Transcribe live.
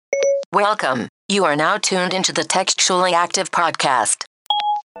Welcome. You are now tuned into the Textually Active podcast.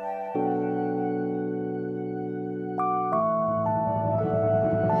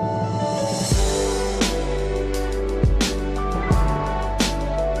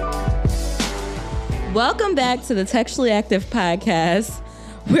 Welcome back to the Textually Active podcast,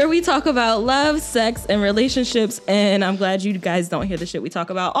 where we talk about love, sex, and relationships. And I'm glad you guys don't hear the shit we talk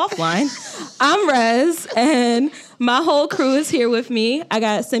about offline. I'm Rez, and my whole crew is here with me. I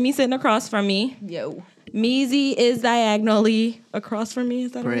got Simi sitting across from me. Yo. Meezy is diagonally across from me.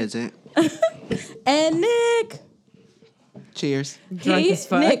 Is that Present. And Nick. Cheers. Drunk as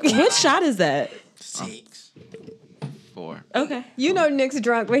fuck. Nick, which shot is that? 6. 4. Okay. You know Nick's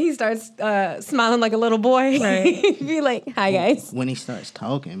drunk when he starts smiling like a little boy. Right. Be like, hi, guys. When he starts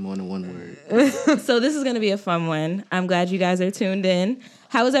talking more than one word. So this is going to be a fun one. I'm glad you guys are tuned in.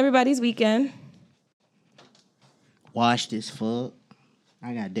 How was everybody's weekend? Washed as fuck.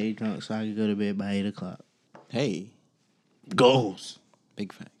 I got day drunk so I could go to bed by 8 o'clock. Hey, Goals.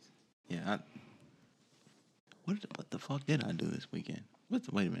 big facts. Yeah. What the fuck did I do this weekend? Wait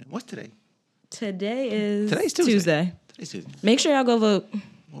a minute. What's today? Today's Tuesday. Today's Tuesday. Make sure y'all go vote.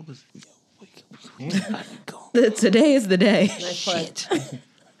 What was? Go. Today is the day. Shit.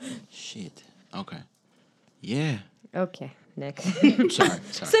 Shit. Okay. Yeah. Okay, Nick. Sorry.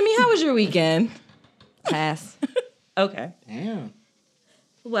 Simi, how was your weekend? Pass. Okay. Damn.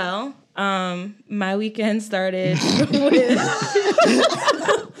 Well, my weekend started with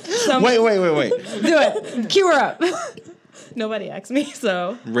some. Wait. Do it. Cue her up. Nobody asked me,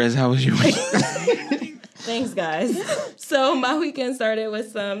 so Rez, how was your week? thanks, guys. So my weekend started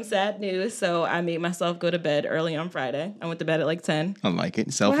with some sad news. So I made myself go to bed early on Friday. I went to bed at like 10. I like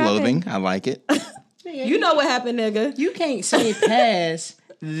it. Self-loathing. I like it. You know what happened, nigga. You can't say pass,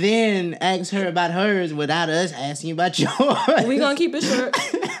 then ask her about hers without us asking about yours. We gonna keep it short.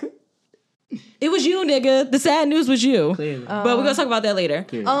 It was you, nigga. The sad news was you. Clearly. But we're gonna talk about that later.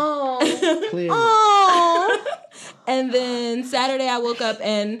 Clearly. Oh. Clearly. Oh. And then Saturday I woke up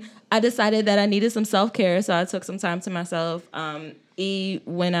and I decided that I needed some self-care, so I took some time to myself. E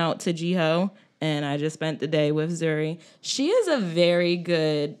went out to Jiho, and I just spent the day with Zuri. She is a very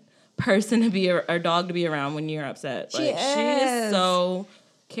good person to be or dog to be around when you're upset. She She is is. so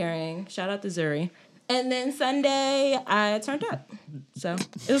caring. Shout out to Zuri. And then Sunday I turned up. So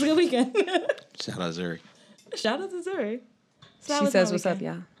it was a good weekend. Shout out Zuri. Shout out to Zuri. So that She was says, my what's up,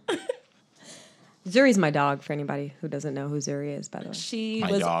 weekend. y'all? Zuri's my dog, for anybody who doesn't know who Zuri is, by the way. She My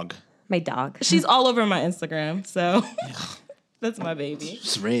was dog. My dog. She's all over my Instagram, so that's my baby.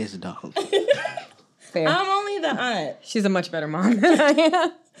 It's Red's dog. Fair. I'm only the aunt. She's a much better mom than I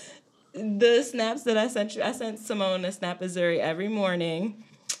am. The snaps that I sent you, I sent Simone a snap of Zuri every morning.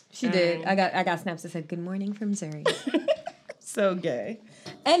 She did. I got snaps that said, good morning from Zuri. So gay.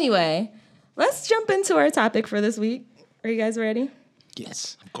 Anyway, let's jump into our topic for this week. Are you guys ready?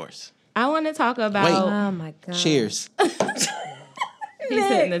 Yes, of course. I want to talk about... Wait. Oh, my God. Cheers. He's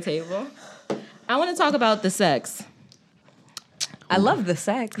hitting the table. I want to talk about the sex. I love the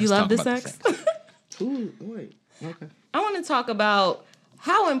sex. You love Let's the talk about sex? the sex. Ooh, wait. Okay. I want to talk about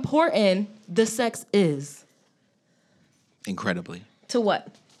how important the sex is Incredibly. To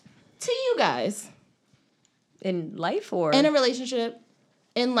what? to you guys. In life or? In a relationship,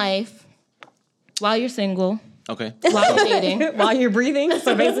 in life, while you're single, Okay. while you're dating, While you're breathing?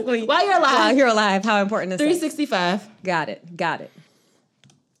 So basically, while you're alive. while you're alive, how important is sex? 365. Got it.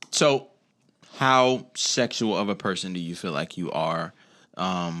 So, how sexual of a person do you feel like you are?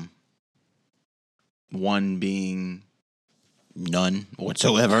 One being none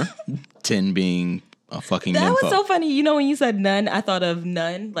whatsoever, 10 being a fucking That nympho. was so funny. You know, when you said none, I thought of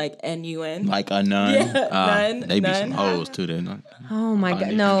none, like N-U-N. Like a nun. Yeah, nun, They be some nun. hoes too. They not. Oh, my God.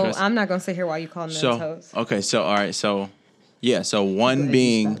 Nick, No, interesting. I'm not going to sit here while you call them So toes. okay. So all right. So yeah. So one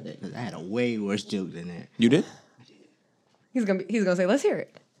being I had a way worse joke than that. you did. He's gonna say, let's hear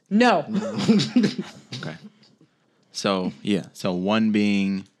it. No. Okay. So yeah. So one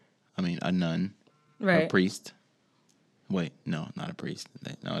being, I mean, a nun, Right. a priest. Wait, no, not a priest.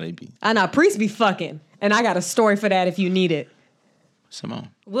 They'd be I know, priests be fucking. And I got a story for that if you need it. Simone.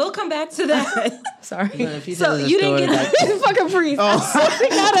 We'll come back to that. Sorry. If you So tell us a you didn't story get- about- Fucking priest. I swear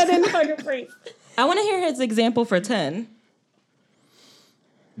to God, I didn't fucking priest. I want to hear his example for 10.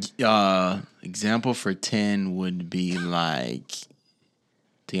 Example for 10 would be like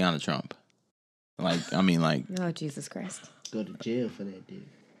Tiana Trump. Like, I mean, like, Oh, Jesus Christ. go to jail for that, dude.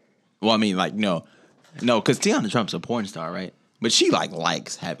 well, I mean, like, no, because Tiana Trump's a porn star, right? But she like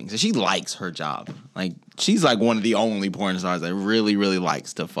likes having, so she likes her job. Like, she's like one of the only porn stars that really, really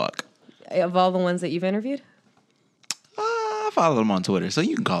likes to fuck. Of all the ones that you've interviewed? I follow him on Twitter, so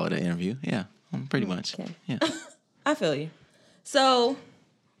you can call it an interview. Yeah, pretty much. Okay. Yeah. I feel you. So,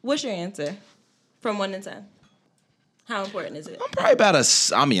 what's your answer from 1 to 10? How important is it? I'm probably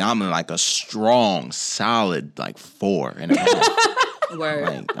about I'm like a strong, solid, like 4.5.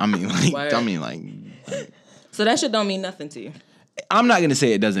 Word. Like, So that shit don't mean nothing to you. I'm not gonna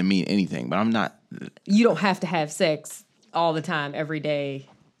say it doesn't mean anything, but I'm not. You don't have to have sex all the time, every day.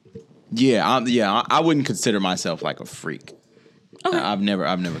 I wouldn't consider myself like a freak. Okay. I've never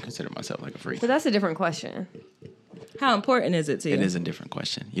considered myself like a freak. But that's a different question. How important is it to you? It is a different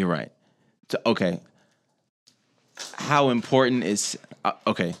question. You're right. So, okay. How important is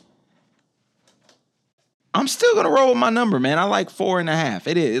okay? I'm still gonna roll with my number, man. I like 4.5.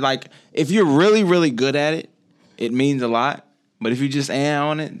 It is like if you're really, really good at it, it means a lot. But if you just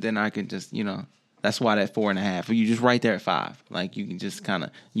on it, then I can just, that's why that 4.5. You just right there at 5. Like you can just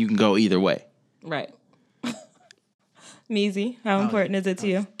you can go either way. Right. Meezy, how important is it to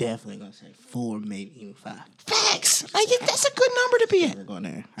you? Definitely gonna say 4, maybe even 5. Facts. That's a good number to be at. Go in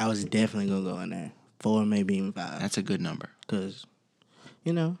there. I was definitely gonna go in there. 4, maybe even 5. That's a good number. Cause,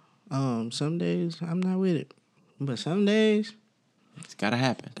 some days I'm not with it, but some days It's gotta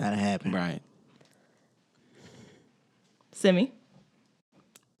happen. gotta happen. Right. Simi?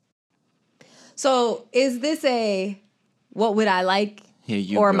 So is this a what would I like Here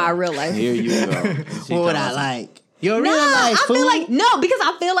you or go. my real life? Here you go. What would I like? Your real Nah, life I food? feel like because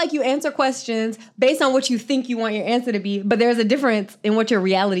I feel like you answer questions based on what you think you want your answer to be, but there's a difference in what your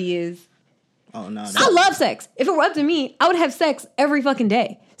reality is. Oh no, I love sex. If it were up to me, I would have sex every fucking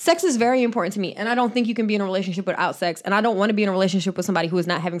day. Sex is very important to me, and I don't think you can be in a relationship without sex, and I don't want to be in a relationship with somebody who is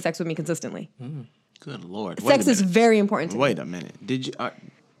not having sex with me consistently. Good Lord. Sex is very important to me. Wait a minute. Did you?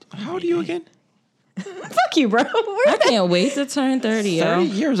 How old are you again? Fuck you, bro. I can't wait to turn 30, yo. 30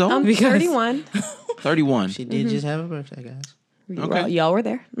 years old. I'm 31. 31. She did just have a birthday, guys. Okay. Y'all were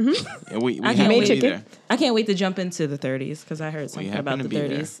there. Yeah, we I happen can't to wait be chicken. there. I can't wait to jump into the 30s because I heard something happen about to the be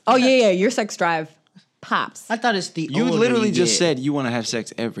there. 30s. Oh, yeah. Your sex drive pops. I thought it's the You older literally you just get. said you want to have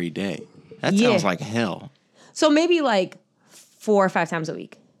sex every day. That Yeah. sounds like hell. So maybe like 4 or 5 times a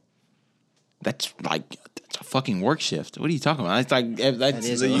week. That's a fucking work shift. What are you talking about? It's like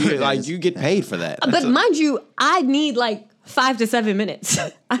is a- you get paid for that. But mind you, I need like 5 to 7 minutes.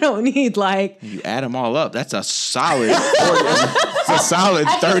 I don't need like you add them all up. That's a solid. It's a solid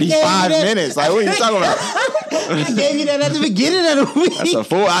 35 minutes. Like what are you talking about? I gave you that at the beginning of the week. That's a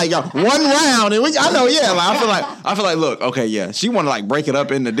full. I got one round, and I know. Yeah, like I feel like. Look, okay, yeah. She want to like break it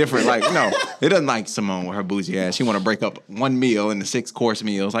up into different. Like, no, it doesn't like Simone with her bougie ass. She want to break up one meal into 6-course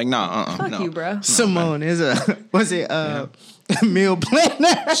meals. Like, nah, fuck no. you, bro. Simone is a meal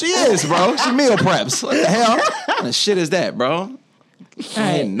planner. She is, bro. She meal preps. What the hell? What kind of shit is that, bro? All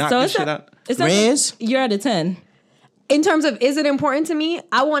right. knock So this shit out. Riz? You're at a 10. In terms of is it important to me,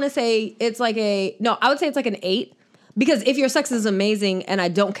 I want to say it's like I would say it's like an 8. Because if your sex is amazing and I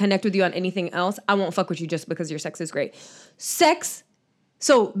don't connect with you on anything else, I won't fuck with you just because your sex is great.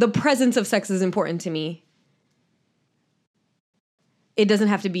 So the presence of sex is important to me. It doesn't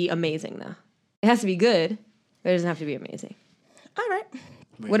have to be amazing though. It has to be good, but it doesn't have to be amazing. All right.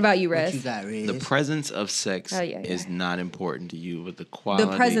 What about you, What Rez? you got, Riz? The presence of sex Oh, yeah. is not important to you, but the quality.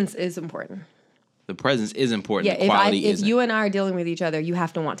 The presence is important. The presence is important. Yeah, the quality if isn't. you and I are dealing with each other, you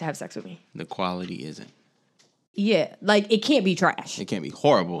have to want to have sex with me. The quality isn't. Yeah, like it can't be trash. It can't be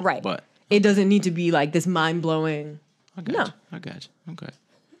horrible, Right. But It doesn't need to be like this mind-blowing. I got No. you. I got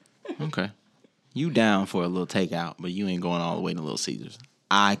you. Okay. You down for a little takeout, but you ain't going all the way to Little Caesars.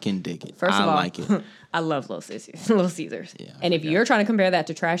 I can dig it. First of all, like it. I love Little Caesars. Little Caesars. Yeah, And if you're trying to compare that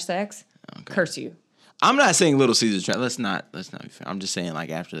to trash sex, curse you. I'm not saying Little Caesars. Let's not be fair. I'm just saying like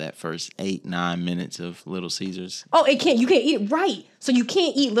after that first 8-9 minutes of Little Caesars, Oh, you can't eat it right. So you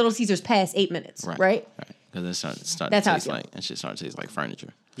can't eat Little Caesars past 8 minutes, right? Because it started That's to how I taste feel. like that shit started to taste like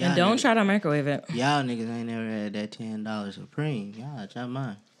furniture. And don't try to microwave it. Y'all niggas ain't never had that $10 Supreme. Y'all try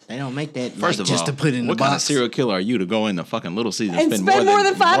mine. They don't make that First of just all, to put in what the kind of box. serial killer are you to go into fucking Little Caesars And spend spend more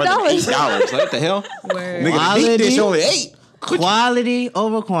than $5? $8? Like, what the hell? Word. Nigga, the deep dish only 8. Quality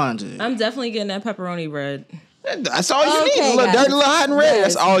over quantity. I'm definitely getting that pepperoni bread. That's all you need. Okay, A little guys. dirty, little hot and red. Yes.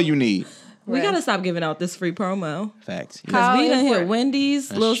 That's all you need. We Right. gotta stop giving out this free promo. Facts. Yeah, How We done hit important. Wendy's,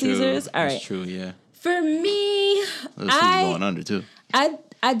 that's Little true. Caesars. All right. That's true. Yeah. For me, Little Caesars going under too.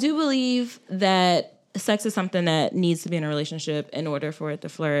 I do believe that sex is something that needs to be in a relationship in order for it to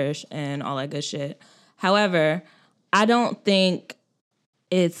flourish and all that good shit. However, I don't think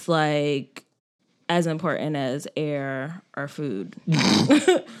it's like as important as air or food.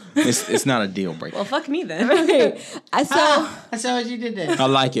 It's not a deal breaker. Well, fuck me then. I saw. I saw what you did there. I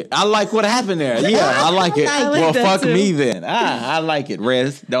like it. I like what happened there. Yeah, I like it. I like Well, that fuck too. me then. I like it.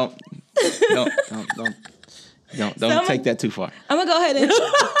 Rez, don't take that too far. I'm gonna go ahead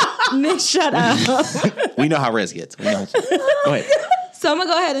and Nick, shut up. We know how Rez gets. Go ahead. So I'm gonna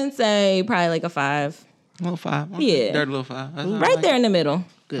go ahead and say probably like a 5. Little 5. Yeah. Dirty little 5. Right there in the middle.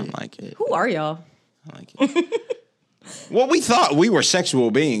 I like it. Who are y'all? I like it. Well, we thought we were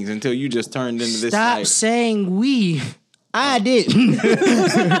sexual beings until you just turned into this. Stop like, saying we. I didn't.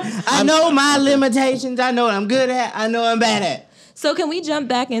 I know my limitations. I know what I'm good at. I know what I'm bad at. So can we jump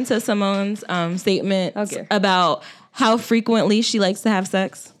back into Simone's statement Okay. about how frequently she likes to have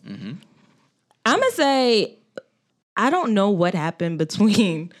sex? Mm-hmm. I'm gonna say I don't know what happened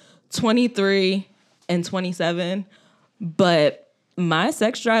between 23 and 27, but my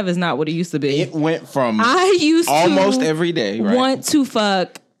sex drive is not what it used to be. it went from I used almost to every day, right? want to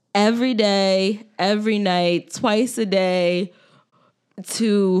fuck every day, every night, twice a day,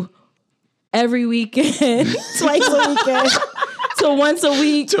 to every weekend, twice a weekend, to once a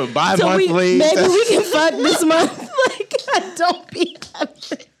week, To bi-monthly. Maybe we can fuck this month. Like I don't be.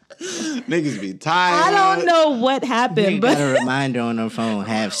 Niggas be tired. I don't know what happened, You but got a reminder on her phone.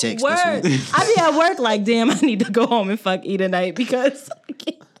 Have sex word. this week. I be at work like, damn, I need to go home and fuck E tonight because I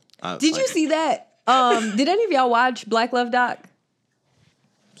can't. Did you see that? Did any of y'all watch Black Love Doc?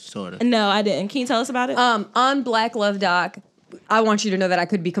 Sort of. No, I didn't. Can you tell us about it? On Black Love Doc, I want you to know that I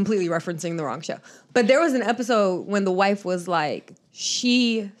could be completely referencing the wrong show. But there was an episode when the wife was like,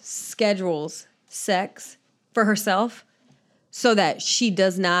 she schedules sex for herself so that she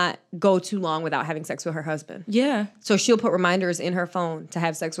does not go too long without having sex with her husband. yeah. So she'll put reminders in her phone to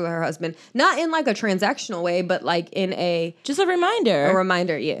have sex with her husband. Not in like a transactional way, but like in a Just a reminder.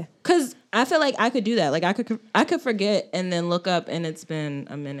 reminder, yeah. Cause I feel like I could do that. Like I could forget and then look up and it's been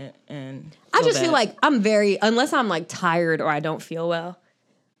a minute and I just feel bad. like I'm unless I'm like tired or I don't feel well,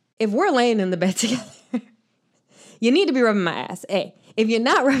 if we're laying in the bed together, you need to be rubbing my ass. Hey, if you're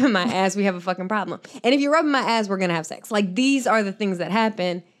not rubbing my ass, we have a fucking problem. And if you're rubbing my ass, we're gonna have sex. Like these are the things that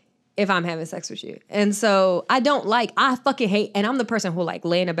happen if I'm having sex with you. And so I fucking hate, and I'm the person who'll like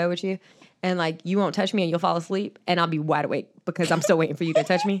lay in a bed with you and like you won't touch me and you'll fall asleep and I'll be wide awake because I'm still waiting for you to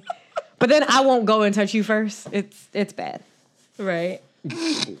touch me. But then I won't go and touch you first. It's bad. right.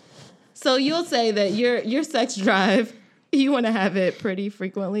 So you'll say that your sex drive, you want to have it pretty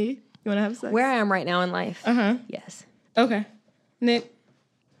frequently. You want to have sex? Where I am right now in life, yes. Okay, Nick,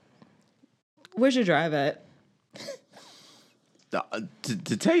 where's your drive at?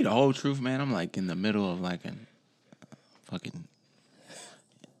 To tell you the whole truth, man, I'm like in the middle of like a fucking.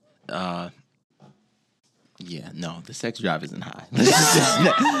 Yeah, no, the sex drive isn't high.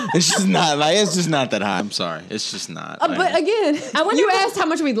 It's just not like it's just not that high. I'm sorry, it's just not. Like, But again, you if- asked how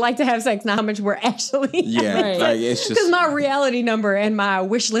much we'd like to have sex, not how much we're actually. yeah, Right. like it's just Because my reality number and my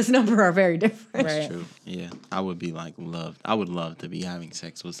wish list number are very different. Right. true. Yeah, I would be like I would love to be having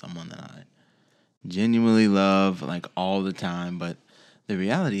sex with someone that I genuinely love, like all the time. But the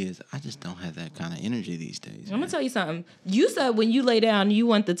reality is, I just don't have that kind of energy these days. I'm gonna tell you something. You said when you lay down, you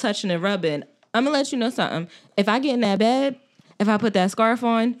want the touching and rubbing. I'm gonna let you know something. If I get in that bed, if I put that scarf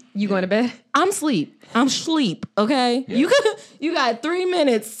on, You going to bed? I'm sleep. Okay. Yeah. You got 3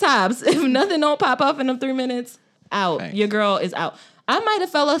 minutes tops. If nothing don't pop off in them 3 minutes, out. Thanks. Your girl is out. I might have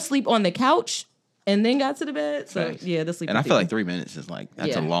fell asleep on the couch and then got to the bed. So Thanks. yeah, the sleep. And I is feel easy. like 3 minutes is like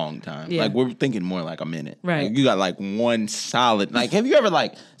that's a Yeah. long time. Yeah. Like we're thinking more like a minute. Right. Like, you got like one solid. Like, have you ever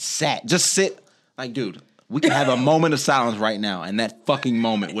like sit? Like, dude, we could have a moment of silence right now, and that fucking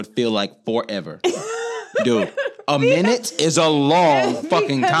moment would feel like forever. Dude, a minute is a long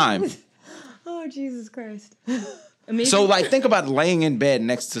fucking time. Oh, Jesus Christ. Maybe- So like, think about laying in bed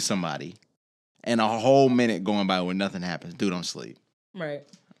next to somebody, and a whole minute going by when nothing happens. Dude, don't sleep. right.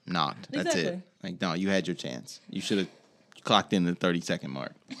 Knocked. That's it. Exactly. Like, no, you had your chance. You should have clocked in the 30-second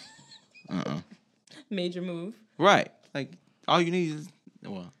mark. Major move. Right. Like, all you need is,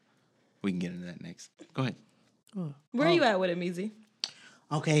 well, we can get into that next. Go ahead. Where are you at with it, Meezy?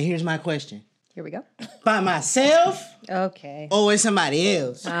 Okay, here's my question. Here we go. By myself Okay. or with somebody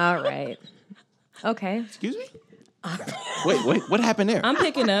else? All right. Okay. Excuse me? Wait, what happened there? I'm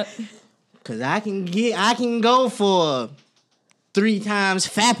picking up. Cause I can go for 3 times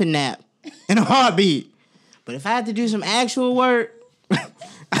fapping nap in a heartbeat. But if I have to do some actual work,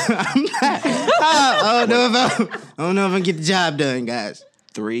 I don't know if I get the job done, guys.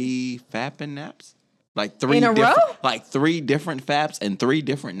 3 fapping naps? Like three In a different, row? like 3 different faps and 3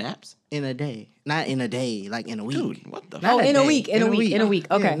 different naps. In a day. Not in a day, like in a week. Dude, what the? Not Oh, fuck? in a day. week, in a week.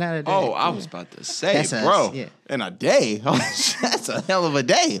 Yeah, Okay. not a day. Oh, I was about to say, That's us, bro, yeah. in a day. Oh, that's a hell of a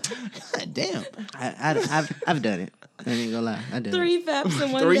day. God damn. I've done it. I ain't gonna lie. I done it. 3 faps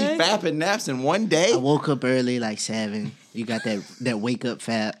in one 3 day. fapping naps in one day. I woke up early, like 7. You got that wake up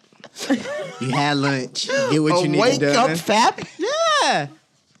fap. You had lunch. You get what A you need wake done. up fap? Yeah.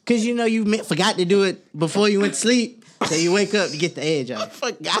 Cause you know you forgot to do it before you went to sleep. So you wake up to get the edge off.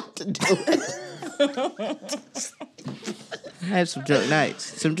 Forgot to do it. I had some drunk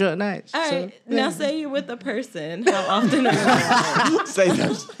nights. All right, now say you're with a person. How often are you say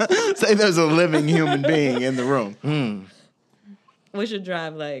there's a living human being in the room What's your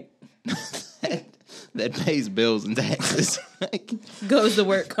drive like? that pays bills and taxes. Goes to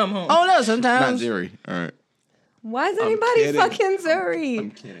work, come home. Oh no, Not sometimes Zuri. All right. Why is anybody kidding. fucking Zuri?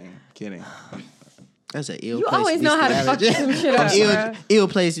 I'm kidding. that's an ill You place. always know how to fuck some shit up, bruh. Ill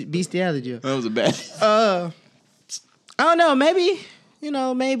place bestiality. That was a bad. I don't know. Maybe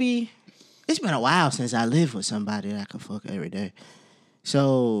it's been a while since I lived with somebody that I could fuck every day.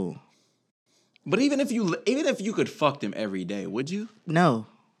 So But even if you could fuck them every day, would you? no,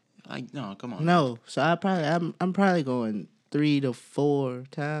 Like, no, come on. no. So I'm probably going 3 to 4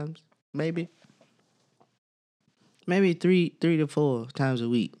 times, maybe 3 to 4 times a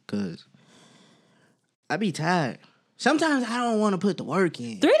week, cause I be tired. Sometimes I don't want to put the work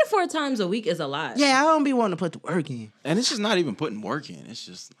in. 3 to 4 times a week is a lot. Yeah, I don't be wanting to put the work in. And it's just not even putting work in. It's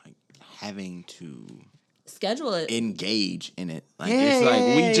just like having to Schedule it. engage in it. Like Yeah, it's like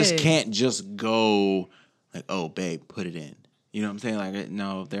we yeah, just yeah. can't just go like, oh babe, put it in. You know what I'm saying? Like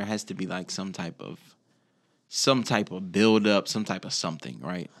no, there has to be like some type of build up, some type of something,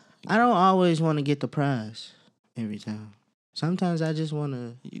 right? I don't always want to get the prize every time. Sometimes I just want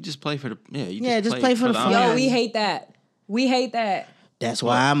to. You just play for the just play for the fun. Yo, ambiance. we hate that. We hate that. That's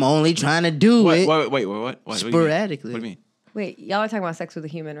why I'm only trying to do Wait, it what? What do you mean? sporadically. What do you mean? Wait, y'all are talking about sex with a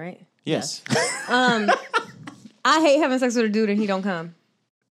human, right? Yes. I hate having sex with a dude and he don't come.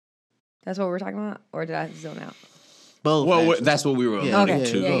 That's what we're talking about? Or did I zone out? Both. Well, actually. that's what we were Yeah. alluding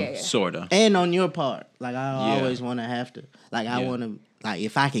Okay. to, Yeah. sorta. And on your part, like I Yeah. always want to have to. Like I Yeah. want to. Like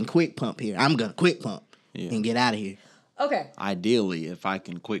if I can quick pump here, I'm gonna quick pump Yeah. and get out of here. Okay. Ideally, if I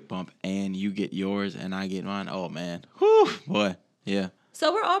can quick bump and you get yours and I get mine, oh man, whew, boy, yeah.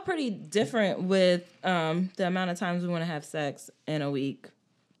 So we're all pretty different with the amount of times we want to have sex in a week,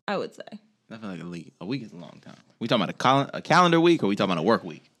 I would say. I feel like a week is a long time. We talking about a calendar week or we talking about a work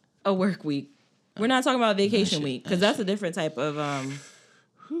week? A work week. We're not talking about vacation week because that's a different type of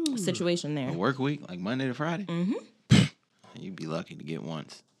situation there. A work week, like Monday to Friday? Mm-hmm. You'd be lucky to get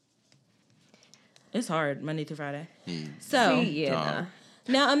once. It's hard Monday through Friday. Yeah. So See, yeah.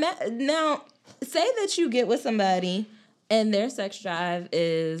 now say that you get with somebody and their sex drive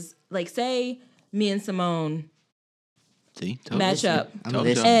is like, say me and Simone See? match up. Told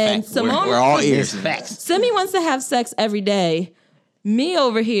listening. you. And Facts. Simone- we're all ears. Facts. Simi wants to have sex every day. Me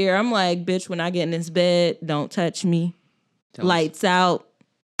over here, I'm like, bitch, when I get in this bed, don't touch me. Tell us. Lights out.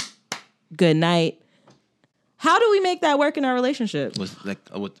 Good night. How do we make that work in our relationship? Was the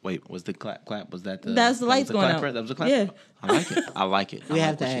clap? Was that the? That's the that lights was going clapper? out. That was a clapper. Yeah. I like it. We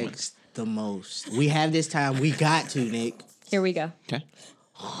have to ask the most. We have this time. We got to, Nick. Here we go. Okay.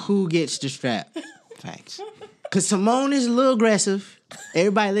 Who gets the strap? Facts. Because Simone is a little aggressive.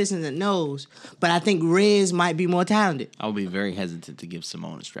 Everybody listening that knows. But I think Rez might be more talented. I would be very hesitant to give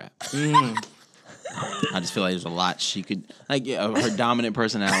Simone a strap. Mm. I just feel like there's a lot she could, like her dominant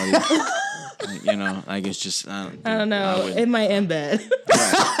personality. Like it's just. I I don't know. would- It might end bad.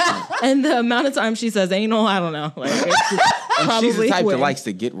 right. And the amount of time she says anal, I don't know. Like, it's just And probably she's the type quit. that likes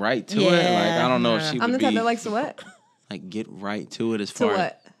to get right to it. Like Yeah, I don't know if nah. she would I'm the be type that likes to what? like get right to it as To far as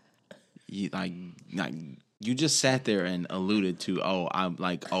what? you like you just sat there and alluded to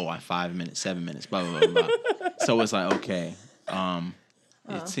I 5 minutes, 7 minutes, blah blah blah blah. So it's like okay,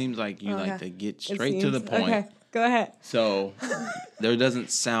 it seems like you like Okay. to get It straight to the seems- point. Okay, go ahead. So there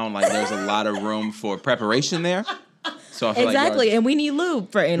doesn't sound like there's a lot of room for preparation there. So I feel Exactly. like and we need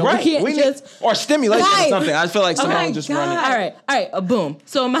lube for anal. right, We can't just. or stimulation Right. or something. I feel like Oh Simone my just God. running. All right. Boom.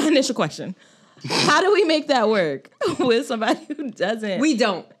 So my initial question: how do we make that work with somebody who doesn't? We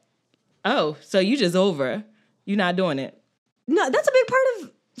don't. Oh, so you just over? You're not doing it? No, that's a big part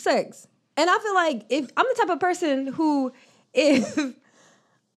of sex. And I feel like if I'm the type of person who, if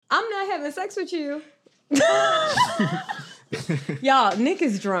I'm not having sex with you, y'all, Nick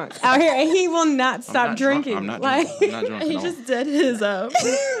is drunk out here and he will not stop not drunk. drinking. I'm not like, drunk. I'm not drunk He at all. just did his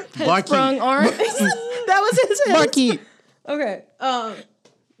Barkeep. sprung arm. That was his. Barkeep. Okay.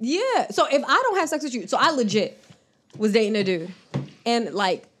 Yeah. So if I don't have sex with you, so I legit was dating a dude, and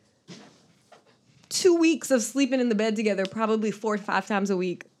like 2 weeks of sleeping in the bed together, probably 4 to 5 times a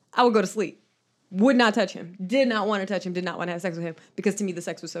week, I would go to sleep. Would not touch him. Did not want to touch him. Did not want to have sex with him because to me the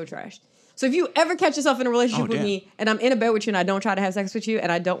sex was so trash. So if you ever catch yourself in a relationship with damn. me and I'm in a bed with you and I don't try to have sex with you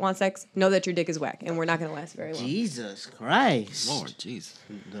and I don't want sex, know that your dick is whack and we're not going to last very long. Jesus Christ. Lord, jeez.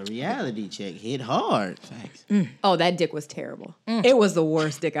 The reality check hit hard. Thanks. Oh, that dick was terrible. It was the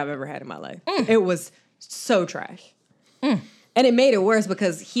worst dick I've ever had in my life. It was so trash. And it made it worse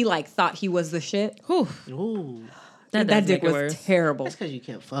because he like thought he was the shit. Whew. Ooh. That That does dick make it was worse. terrible. That's because you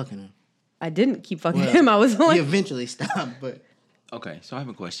kept fucking him. I didn't keep fucking him. I was He like, eventually stopped, but Okay, so I have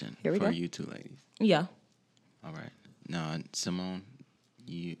a question Here we for go. you two ladies. Yeah. All right. Now, Simone,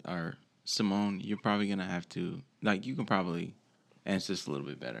 you're probably gonna have to you can probably answer this a little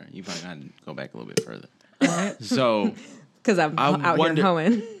bit better. You probably got to go back a little bit further. So because I'm I out wonder- here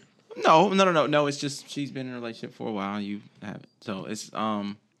hoeing. no. It's just she's been in a relationship for a while. You haven't. So it's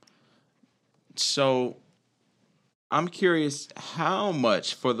So I'm curious how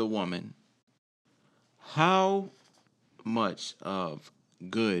much for the woman. How much of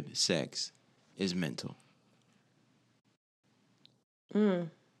good sex is mental?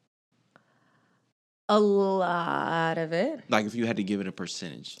 A lot of it. Like if you had to give it a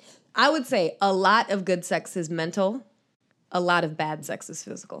percentage. I would say a lot of good sex is mental. A lot of bad sex is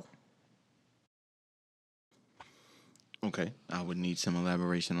physical. Okay, I would need some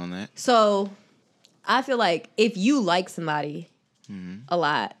elaboration on that. So I feel like if you like somebody a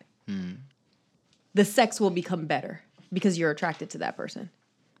lot, the sex will become better because you're attracted to that person.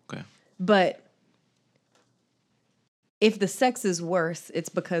 Okay. But if the sex is worse, it's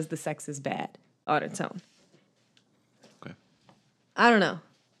because the sex is bad on its own. Okay. I don't know.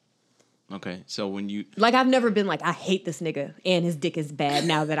 Okay. So when you Like, I've never been like, I hate this nigga and his dick is bad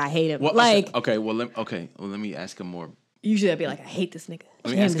now that I hate him. Like, let me ask him more. usually I'd be like, I hate this nigga.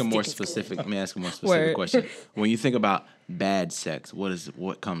 Let me and ask his him more dick is specific. Let me ask him more specific Word. question. When you think about bad sex,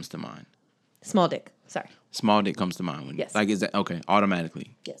 what comes to mind? good. Small dick. Sorry. Small dick comes to mind when Yes. like is that okay?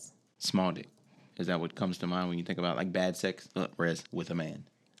 Automatically, Yes. small dick. Is that what comes to mind when you think about like bad sex? Whereas with a man,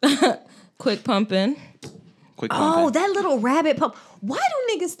 Quick pumping. quick. Oh, pumping. that little rabbit pump. Why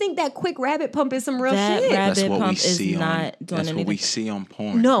do niggas think that quick rabbit pump is some real That shit? rabbit That's what we pump is see on. not doing That's what we anything. see on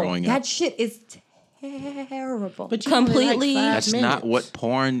porn. No, growing that up. shit is terrible. but you only Completely- like 5 That's minutes. not what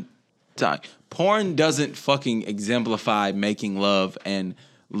porn. Porn doesn't fucking exemplify making love and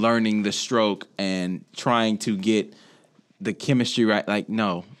learning the stroke and trying to get the chemistry right. Like,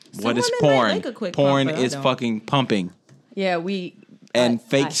 no. What is women might porn? like a quick Porn pump, but I is don't. fucking pumping yeah, and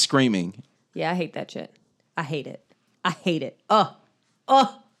fake I- screaming. Yeah, I hate that shit. I hate it. I hate it. Oh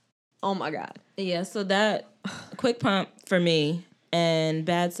my God. Yeah, so that quick pump for me and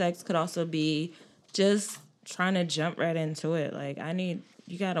bad sex could also be just trying to jump right into it. Like,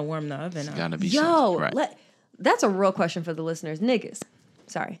 you gotta warm the oven up. Gotta be Yo, something. Right. that's a real question for the listeners. Niggas.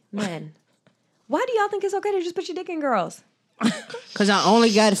 Sorry, men. Why do y'all think it's okay to just put your dick in girls? Because I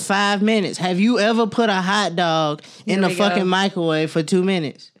only got 5 minutes. Have you ever put a hot dog in Here the we go. fucking microwave for 2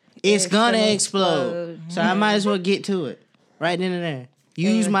 minutes? It's gonna explode. So I might as well get to it right then and there.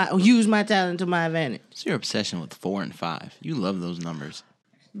 Use my talent to my advantage. It's your obsession with 4 and 5. You love those numbers.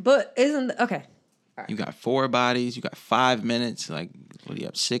 But okay. You got 4 bodies. You got 5 minutes. Like, what do you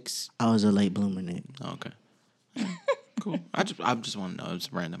have? 6? I was a late bloomer, nigga. Oh, okay. Cool. I just want to know.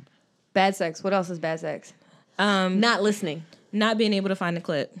 It's random. Bad sex. What else is bad sex? Not listening. Not being able to find a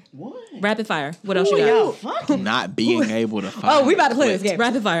clip. What? Rapid fire. What else you Yo, got? Fucking Not being able to find. Oh, we about to play this clips. game.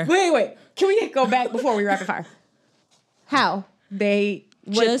 Rapid fire. Wait. Can we go back before we rapid fire? How?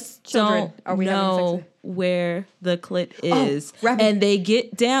 What Just children don't are we having sex know with? where the clit is. rapid- And they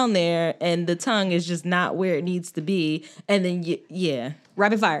get down there and the tongue is just not where it needs to be. And then, yeah.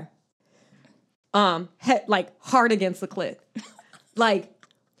 Rapid fire. Like hard against the clit. Like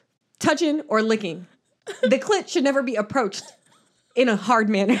touching or licking. The clit should never be approached in a hard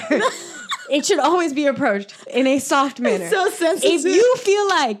manner. It should always be approached in a soft manner. so sensitive. If you feel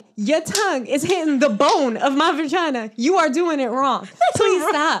like your tongue is hitting the bone of my vagina, you are doing it wrong. Please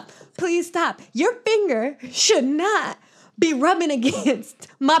stop. Please stop. Your finger should not be rubbing against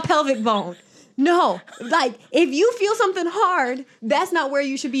my pelvic bone. No. Like, if you feel something hard, that's not where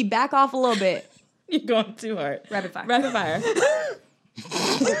you should be. Back off a little bit. You're going too hard. Rapid fire. Rapid fire.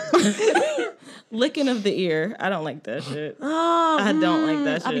 Licking of the ear. I don't like that shit. I don't like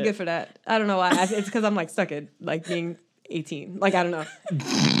that shit. I'd be good for that. I don't know why. It's because I'm like stuck at like being 18. Like, I don't know.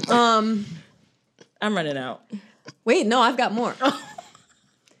 I'm running out. Wait, no, I've got more.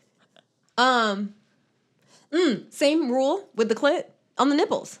 Same rule with the clit. on the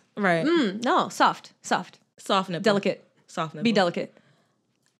nipples. Right. No, soft, Soft nipple. delicate. Soft nipple. Be delicate.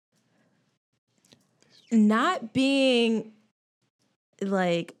 Not being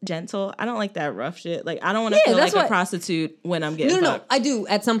like gentle. I don't like that rough shit. Like I don't want to Yeah, feel that's like a what- prostitute when I'm getting No, fucked. I do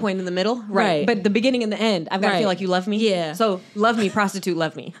at some point in the middle, right? Right. But the beginning and the end, I've got to Right. feel like you love me. Yeah. So love me, prostitute,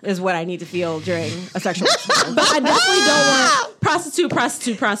 love me is what I need to feel during a sexual. But I definitely don't want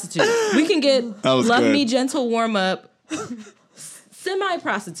prostitute. We can get That was love good. me gentle warm up, semi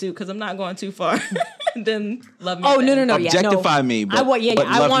prostitute because I'm not going too far. Then love me. Oh then. no! Yeah, Objectify no. me, but- I want, but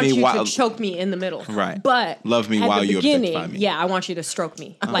I love want me you while- to choke me in the middle, Right. But Love me at while the you beginning, objectify me. Yeah, I want you to stroke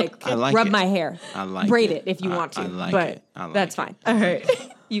me, like, I like rub it. my hair, I like braid it. it if you I- want to. I like but it. I like that's it. fine. All right.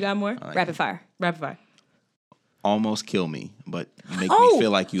 You got more? Rapid fire. Rapid fire. Almost kill me, but make me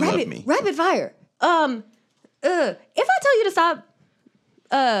feel like you love me. Rapid fire. If I tell you to stop,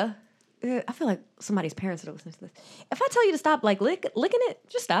 I feel like somebody's parents are listening to this. If I tell you to stop, like licking it,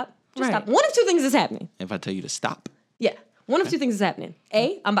 just stop. Just Right. stop. One of two things is happening. If I tell you to stop, Yeah. One of two things is happening.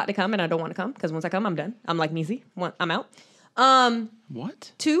 A, I'm about to come and I don't want to come because once I come, I'm done. I'm like Measy. I'm out.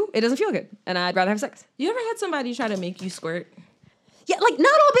 what? Two, it doesn't feel good and I'd rather have sex. You ever had somebody try to make you squirt? Yeah, like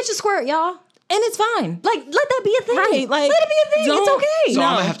not all bitches squirt, y'all. And it's fine. Like let that be a thing. Right, like, let it be a thing. It's don't- okay. So No.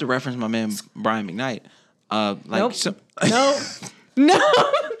 I'm gonna have to reference my man Brian McKnight. Nope. So, No. No.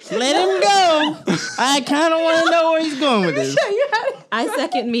 Let him go. I kind of want to know where he's going with this. I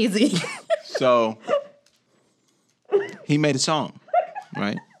second Measy. so he made a song,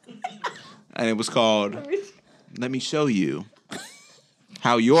 right? And it was called "Let Me Show You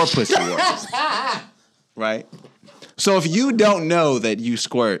How Your Pussy Works." Right? So if you don't know that you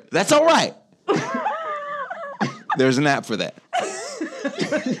squirt, that's all right. There's an app for that.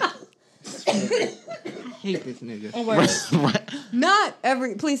 Hate this nigga. Right? Not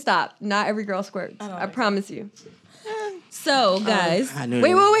every. Please stop. Not every girl squirts. I promise you. So, guys, I knew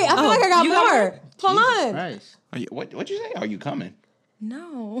Wait. that. I feel like I got you got more. Hold on. Christ. Are you, what'd you say? Are you coming?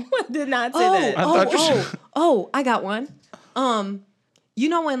 no, I did not say that. I got one. You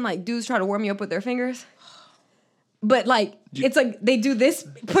know when like dudes try to warm you up with their fingers? But like it's like they do this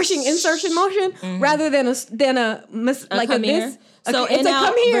pushing insertion motion rather than a like come a here? this. So it's in a out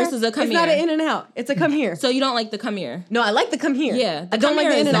come here versus a come It's not an here. in and out. It's a come here. So you don't like the come here? No, I like the come here. Yeah, the I don't come like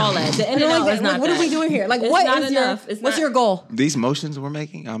here the in is and all out. that. The in I don't and out like is that. not What are we that. doing here? Like It's what not is enough. your It's what's not- your goal? These motions we're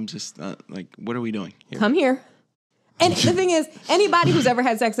making, I'm just like, what are we doing here? Come here. And the thing is, anybody who's ever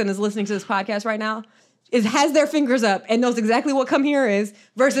had sex and is listening to this podcast right now has their fingers up and knows exactly what come here is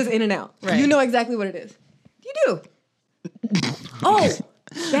versus in and out. Right. You know exactly what it is. You do. Oh,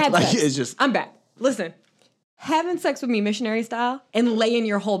 bad Like, sex. it's just- I'm back. Listen, having sex with me missionary style and laying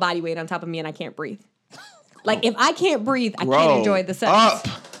your whole body weight on top of me and I can't breathe. Like if I can't breathe, I can't Grow enjoy the sex. up.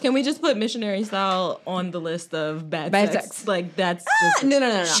 Can we just put missionary style on the list of bad sex? sex. Like that's just, No.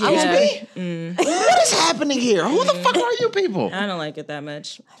 I Yeah. won't What is happening here? Who the fuck are you people? I don't like it that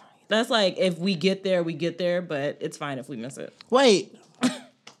much. That's like if we get there, we get there, but it's fine if we miss it. Wait.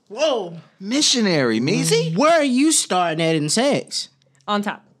 Whoa. Missionary, Measy? Where are you starting at in sex? on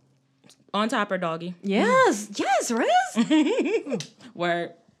top. On top or doggy? Yes, Riz.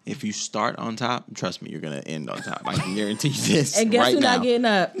 Word. If you start on top, trust me, you're gonna end on top. I can guarantee you this. And guess right who's now. not getting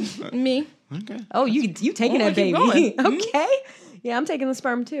up? Me. Okay. Oh, you taking Oh, that keep baby? going. Okay. Yeah, I'm taking the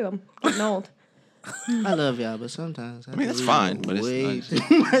sperm too. I'm getting old. I love y'all, but sometimes I mean, that's do fine, but it's way nice.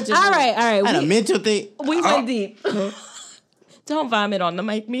 too much. All right. I had a We mental thing. went deep. Don't vomit on the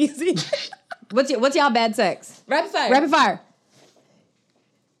mic, Measy. What's y'all bad sex? Rapid fire. Rapid fire.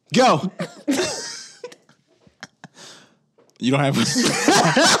 Go. You don't have.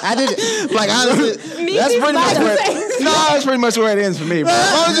 I did it. Like honestly, that's pretty much where. That's pretty much where it ends for me. Bro.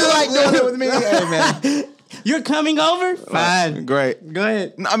 As long as you like doing it with me, hey man, You're coming over? Fine. great. Go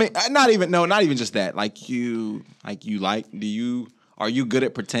ahead. I mean, not even just that. Are you good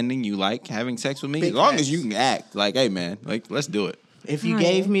at pretending you like having sex with me? Big As long facts. as you can act like, hey man, like let's do it. If you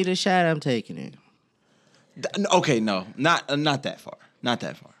gave me the shot, I'm taking it. Okay, no, not that far. Not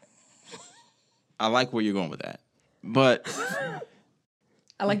that far. I like where you're going with that, but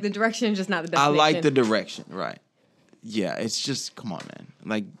I like the direction, just not the I destination. like the direction. Right? Yeah, it's just come on, man.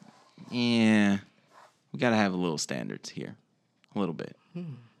 Like, yeah, we gotta have a little standards here, a little bit.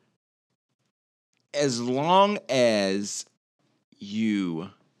 As long as you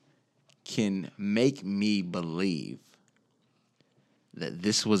can make me believe that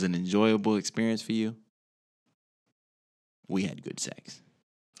this was an enjoyable experience for you, we had good sex.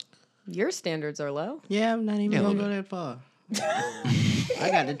 Your standards are low. Yeah, I'm not even Yeah, a going to little go that far.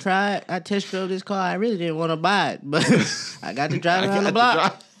 I got to try it. I test drove this car. I really didn't want to buy it, but I got to drive around the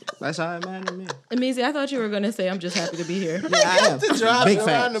block. That's all that matters to me. Amazing. I thought you were gonna say I'm just happy to be here. Yeah, I am. drive Big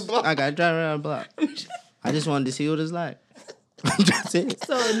around facts. the block. I got to drive around the block. I just wanted to see what it's like. That's it.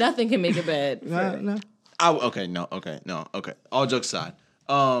 So nothing can make it bad. No. Okay. All jokes aside.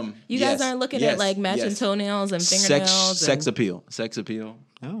 You guys aren't looking at like matching toenails and fingernails. Sex appeal.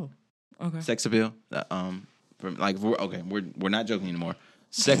 Oh. Okay. Sex appeal. We're not joking anymore.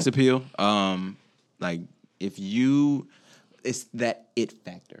 Sex appeal. Like if you, it's that it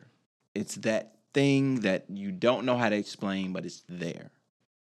factor. It's that thing that you don't know how to explain, but it's there.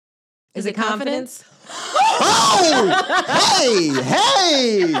 Is it confidence?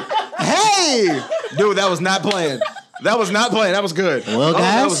 Hey! Dude, that was not playing. That was good. Well, guys,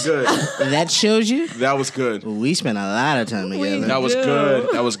 that was good. That shows you That was good. we spent a lot of time together. That was good.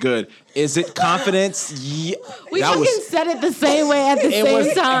 That was good. Is it confidence? Yeah. We that fucking said it the same way at the it same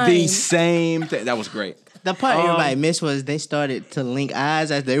was time. the same thing. That was great. The part everybody missed was they started to link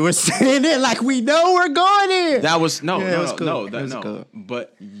eyes as they were saying it, like we know we're going here. That was no. Yeah, it was cool. It was no. cool.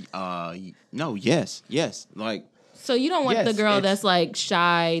 But no. Yes. Like So you don't want Yes, the girl it's- that's like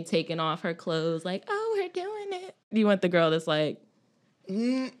shy, taking off her clothes, like, oh, we're doing it. You want the girl that's like,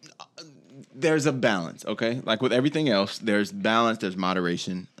 there's a balance. Okay. Like with everything else, there's balance. There's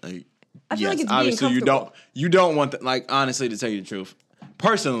moderation. Like, I feel like it's being obviously comfortable. you don't want the, like honestly to tell you the truth.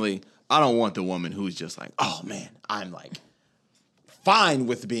 Personally, I don't want the woman who's just like, oh man, I'm like fine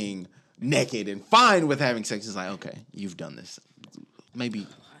with being naked and fine with having sex. It's like, okay, you've done this maybe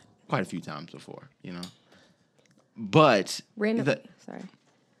quite a few times before, you know. But Random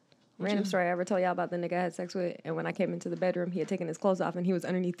story. I ever tell y'all about the nigga I had sex with, and when I came into the bedroom, he had taken his clothes off and he was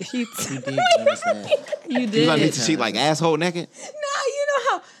underneath the sheets. You did notice that. you you did. like to see like asshole naked. Nah, you know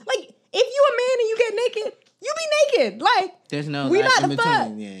how, like, if you a man and you get naked, you be naked. Like, There's no we like, not in the between.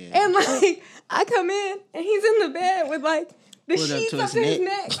 fuck. Yeah. And like, I come in and he's in the bed with like the Pulled up sheets to up his to his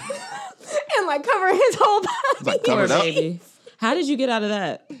neck. neck and like covering his whole body. Like Poor covered up. baby. How did you get out of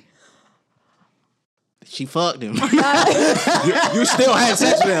that? She fucked him. You still had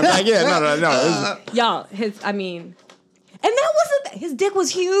sex with him. Like, yeah, no. Y'all, and that wasn't, his dick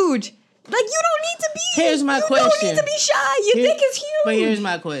was huge. Like, you don't need to be. Here's my you question. You don't need to be shy. Your dick is huge. But here's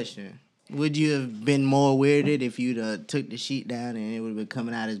my question. Would you have been more weirded if you'd took the sheet down and it would have been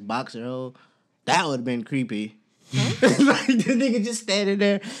coming out his boxer hole? That would have been creepy. Like the nigga just standing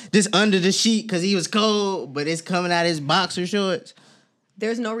there, just under the sheet because he was cold, but it's coming out his boxer shorts.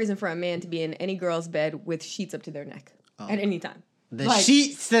 There's no reason for a man to be in any girl's bed with sheets up to their neck at any time. The Like-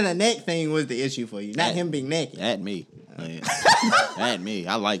 sheets to the neck thing was the issue for you, not him being naked. At me. At me.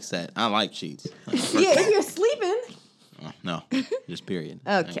 I like that. I like sheets. Yeah, if you're sleeping. No, just period.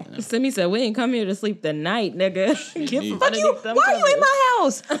 Okay. Simi said, we ain't come here to sleep the night, nigga. Get me. from Fuck you. underneath them Why are you in covers. my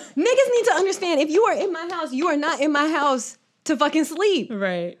house? Niggas need to understand, if you are in my house, you are not in my house to fucking sleep.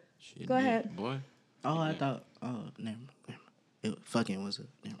 Right. Go ahead. Boy. Oh, I thought. Oh, never. It fucking was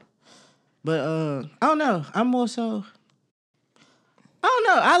a. Never. But I don't know. I'm more so. I don't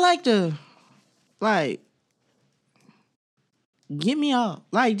know. I like to, like, get me off.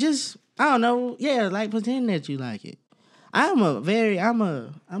 Like, just I don't know. Yeah, like pretend that you like it. I'm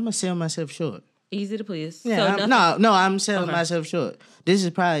a sell myself short. Easy to please. Yeah, So I'm selling Okay. myself short. This is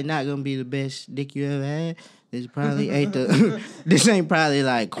probably not gonna be the best dick you ever had. This probably ain't the. This ain't probably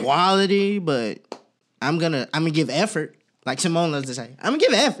like quality, but I'm gonna give effort. Like Simone loves to say, I'm gonna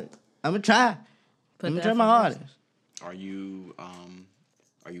give effort. I'm gonna try. I'm gonna try my hardest. Are you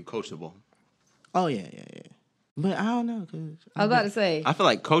coachable? Oh yeah. But I don't know, cause I was about to say, I feel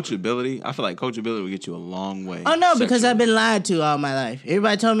like coachability will get you a long way. oh no, because sexually. I've been lied to all my life.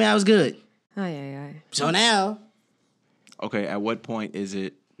 Everybody told me I was good. aye. So now, Okay, at what point is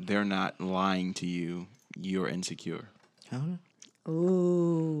it they're not lying to you, you're insecure? I don't know.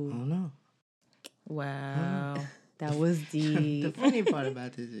 Ooh, I don't know. Wow. that was The deep. funny part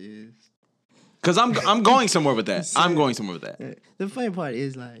about this is, Because I'm going somewhere with that. I'm going somewhere with that. the funny part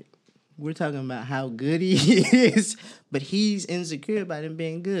is like, we're talking about how good he is, but he's insecure about him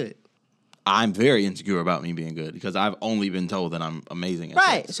being good. I'm very insecure about me being good because I've only been told that I'm amazing at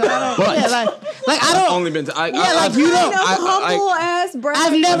Right. sex. So I don't. But- yeah, like I I've don't. only been. like, you don't- humble ass bro.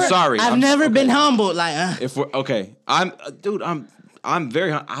 I've never. I'm sorry. I've I'm- never been okay. humbled. Like, If we're okay, I'm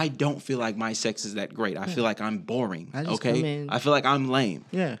very. I don't feel like my sex is that great. I feel like I'm boring. I just come Okay, in- I feel like I'm lame.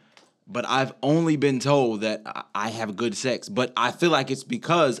 yeah. But I've only been told that I have good sex. But I feel like it's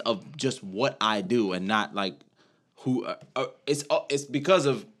because of just what I do and not like who. It's because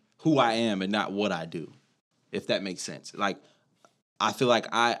of who I am and not what I do. If that makes sense. Like I feel like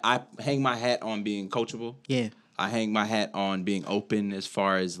I hang my hat on being coachable. Yeah. I hang my hat on being open as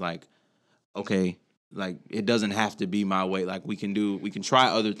far as like, okay, like it doesn't have to be my way. Like we can try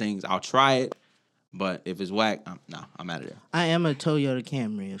other things. I'll try it, but if it's whack, I'm out of there. I am a Toyota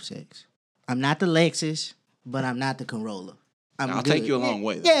Camry of sex. I'm not the Lexus, but I'm not the Corolla. I'll take you a long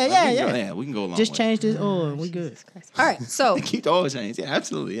way. Though. Yeah. We can go a long way. Just change this oil and we good. All right, so Keep the oil change. Yeah,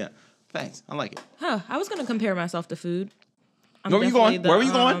 absolutely. Yeah. Thanks. I like it. I was gonna compare myself to food. Where were you going? Where were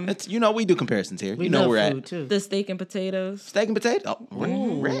you going? It's, we do comparisons here. We you know love where we're food at. too. The steak and potatoes Steak and potato.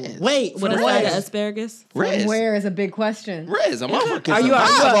 Oh, Riz. Wait, with a from side of where? asparagus. Riz. where is a big question. Riz. I'm over. Are you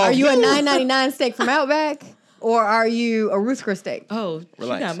a $9.99 steak from Outback, or are you a Ruth's Chris steak? Oh,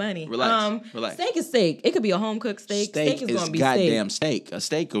 Relax. she got money. Relax. Steak is steak. It could be a home cooked steak. Steak is is gonna be goddamn steak. A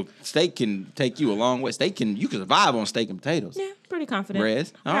steak can take you a long way. You can survive on steak and potatoes. Yeah, pretty confident.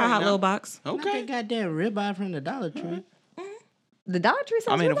 Riz. I got a hot now. little box. Not Okay. that goddamn ribeye from the Dollar Tree. The Dollar Tree I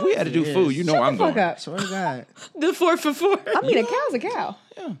sounds mean, if we had to do Yes. food, I'm fuck going. up. Swear to God. The 4 for 4. I mean, a cow's a cow.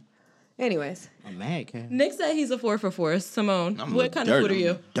 Yeah. Anyways, I'm mad, Ken. Nick said he's a 4 for 4. Simone, I'm a what little kind of food are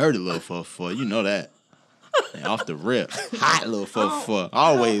you? Dirty little 4-4. You know that. Man, off the rip. Hot little 4-4.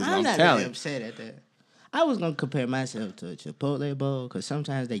 Always. I'm not telling really you. upset at that. I was gonna compare myself to a Chipotle bowl because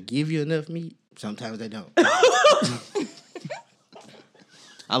sometimes they give you enough meat, sometimes they don't.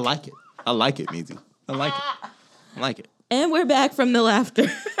 I like it. I like it, Meezy. I like it. I like it. And we're back from the laughter.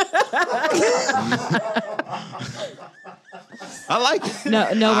 I like it. No,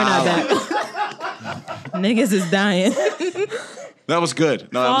 we're not back. Niggas is dying. That was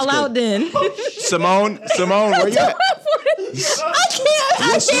good. No, that All was out good. then. Simone, where you at? I can't.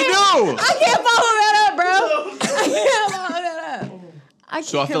 Yes, you do. I can't follow that up, bro. I can't follow that up.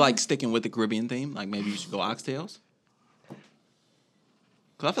 So I feel like sticking with the Caribbean theme, like maybe you should go oxtails.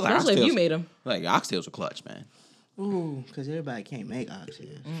 Cause I feel like Especially oxtails, if you made them. like oxtails are clutch, man. Ooh, because everybody can't make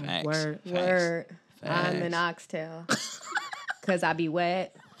oxtails. Facts. Word. Facts. Word. I'm an Facts. oxtail. Cause I be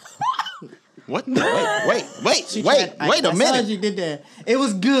wet. What? Wait a I saw minute. you did that. It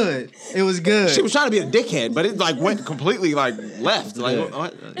was good. It was good. She was trying to be a dickhead, but it like went completely like left. Like Yeah.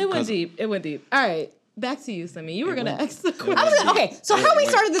 what? It went 'Cause- deep. All right. Back to you, Simi. You were going to ask the question. Okay, so how we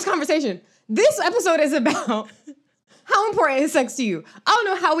started this conversation? This episode is about how important is sex to you. I don't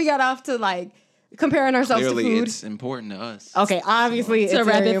know how we got off to like comparing ourselves Clearly, to food. it's important to us. Okay, obviously it's a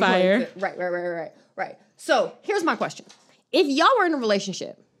rapid very fire. important. Right. So here's my question: if y'all were in a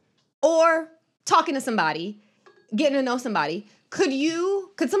relationship or talking to somebody, getting to know somebody, could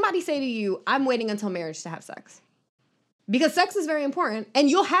somebody say to you, "I'm waiting until marriage to have sex"? Because sex is very important, and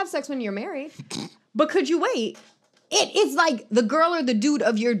you'll have sex when you're married. But could you wait? It's like the girl or the dude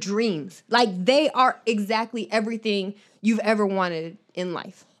of your dreams. Like they are exactly everything you've ever wanted in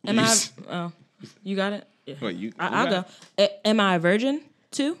life. Am I? Oh, you got it? Yeah. Wait, you I'll got go. Am I a virgin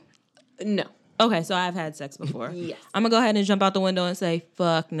too? No. Okay, so I've had sex before. Yes. I'm going to go ahead and jump out the window and say,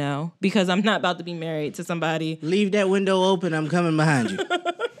 fuck no. Because I'm not about to be married to somebody. Leave that window open. I'm coming behind you.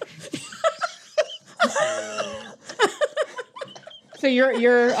 So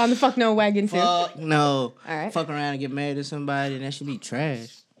you're on the fuck no wagon too. Fuck no. All right. Fuck around and get married to somebody, and that should be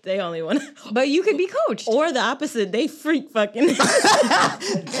trash. They only want But you could be coached. Or the opposite. They freak fucking.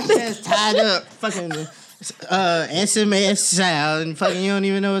 That's tied up. Fucking SMS sound, and fucking you don't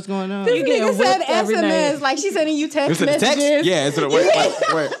even know what's going on. You getting Nigga said whipped every SMS, night. like she's sending you text Is it a messages. text? Yeah, is it a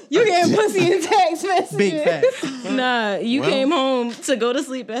wait. You getting pussy in text messages. Big fat. Nah, you Well. came home to go to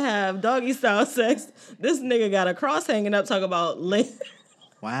sleep and have doggy style sex. This nigga got a cross hanging up talking about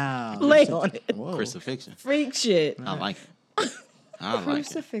Wow. lay on it. Whoa. Crucifixion. Freak shit. I like it. I like it.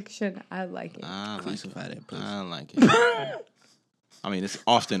 Crucifixion. I like it. I like Crucify it. that pussy. I like it. I mean, it's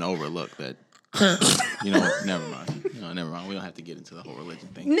often overlooked that. Never mind. Never mind. We don't have to get into the whole religion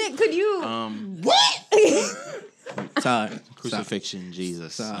thing. Nick, could you? Sorry. Crucifixion,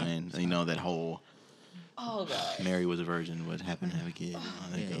 Jesus. Sorry. I mean, that whole. Oh god. Mary was a virgin. What happened to have a kid? How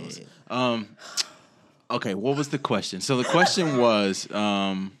that goes. Okay, what was the question? So the question was.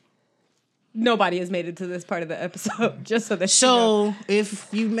 Nobody has made it to this part of the episode, just so that you know. So if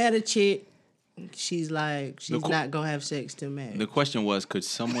you met a chick, she's like, she's not gonna have sex till marriage. The question was, could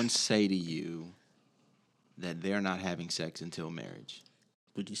someone say to you that they're not having sex until marriage?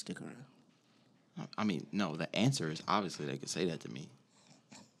 Would you stick around? I mean, no, the answer is obviously they could say that to me.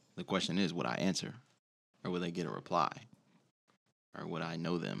 The question is, would I answer? Or would they get a reply? Or would I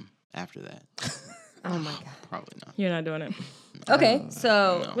know them after that? Oh my god. Probably not. You're not doing it. Okay,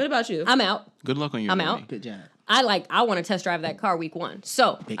 so What about you? I'm out. Good luck on your I'm journey. out. Good job. I want to test drive that car week 1.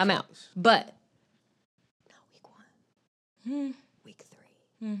 So Big I'm out. facts. But not week 1. Week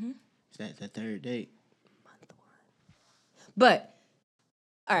 3. Is that the third date? Month 1. But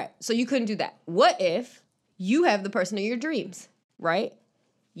all right, so you couldn't do that. What if you have the person of your dreams, right?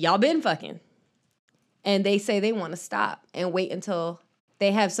 Y'all been fucking. and they say they want to stop and wait until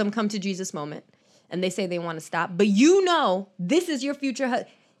they have some come to Jesus moment, and they say they want to stop, but you know this is your future husband.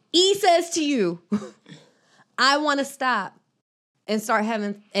 E says to you, I want to stop and start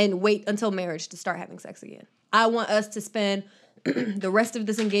having and wait until marriage to start having sex again. I want us to spend the rest of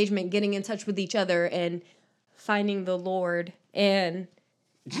this engagement getting in touch with each other and finding the Lord and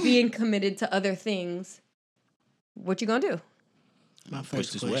being committed to other things. What you gonna do? My Push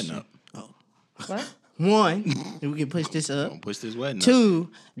first this question. wedding up. Oh. What? One, if we can push this up. Don't push this wedding up. 2,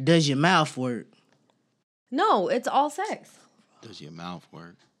 does your mouth work? No, it's all sex. Does your mouth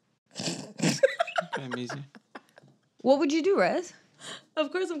work? Okay, Missy. What would you do, Rez?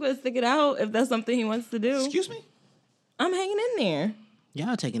 Of course, I'm going to stick it out if that's something he wants to do. Excuse me? I'm hanging in there.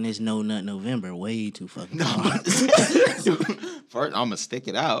 Y'all taking this No Nut November way too fucking hard. First, I'm gonna stick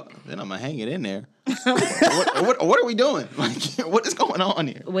it out. Then I'm gonna hang it in there. What are we doing? Like, what is going on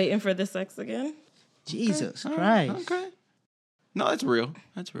here? Waiting for the sex again. Jesus Christ. Okay. No, that's real.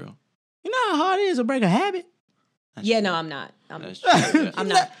 That's real. You know how hard it is to break a habit? Yeah, no, I'm not. That's true. Yeah. I'm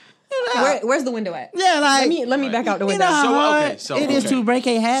not. Where's the window at? Yeah, like Let me back out the you window. know how So, hard okay, so, it is okay. to break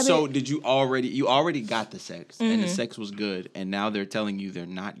a habit. So did you already got the sex and the sex was good and now they're telling you they're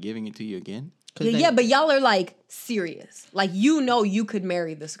not giving it to you again? Yeah, but y'all are like serious. Like you know you could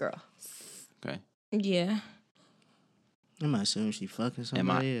marry this girl. Okay. Yeah. I'm assuming she fucking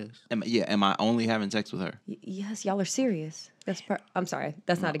somebody else. Am I only having sex with her? Yes, y'all are serious. I'm sorry.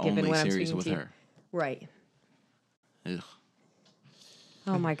 That's not a given Only when I'm serious speaking with to you. her. Right. Ugh.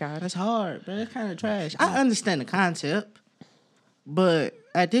 Oh my God. That's hard, but it's kind of trash. I understand the concept, but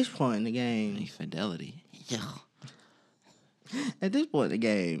at this point in the game, Infidelity. Yeah. at this point in the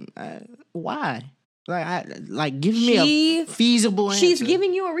game, why? Give me a feasible answer. She's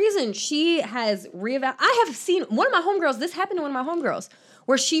giving you a reason. She has I have seen one of my homegirls. This happened to one of my homegirls,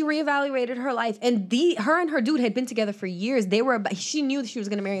 where she reevaluated her life, and her and her dude had been together for years. She knew that she was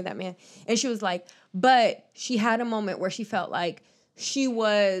going to marry that man, and she was like, but she had a moment where she felt like she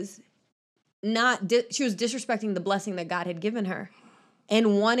was she was disrespecting the blessing that God had given her,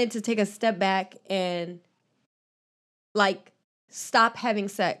 and wanted to take a step back and like stop having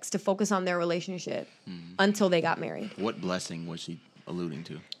sex to focus on their relationship until they got married. What blessing was she alluding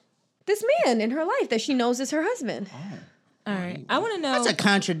to? This man in her life that she knows is her husband. All right. I want to know. That's a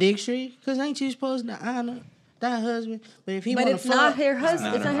contradictory, because ain't you supposed to honor that husband? But if he But want it's to not fuck, her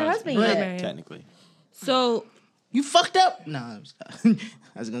husband. It's not her husband But- yet. Technically. So, you fucked up. No, I'm sorry.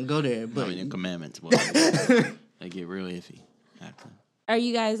 I was gonna go there, but I mean, the commandments, well, they get real iffy after. are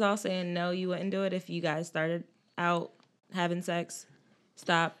you guys all saying no, you wouldn't do it if you guys started out having sex,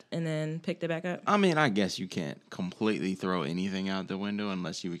 stopped, and then picked it back up? I mean, I guess you can't completely throw anything out the window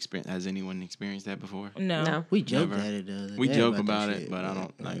unless you experience. Has anyone experienced that before? No. we joked Never. at it the other We day joke that about it, shit, but I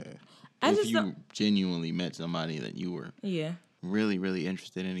don't like. I If just you don't- genuinely met somebody that you were Yeah. really, really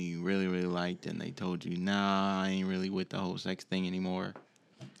interested in and you really, really liked, and they told you, nah, I ain't really with the whole sex thing anymore,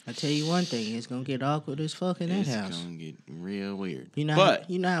 I tell you one thing, it's gonna get awkward as fuck in that it's house. gonna get real weird. You know, but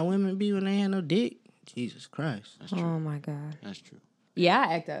you know how women be when they have no dick. Jesus Christ, that's true. Oh my God. That's true. Yeah,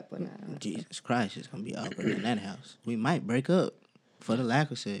 I act up when I. Jesus Christ, it's gonna be awkward in that house. We might break up for the lack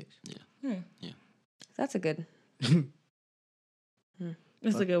of sex. That's a good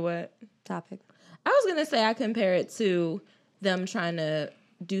That's a good what? topic. I was going to say I compare it to them trying to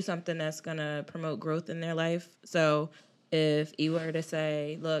do something that's going to promote growth in their life. So if you were to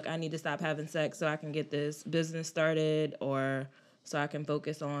say, look, I need to stop having sex so I can get this business started, or so I can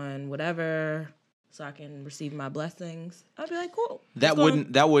focus on whatever, so I can receive my blessings, I'd be like, cool. That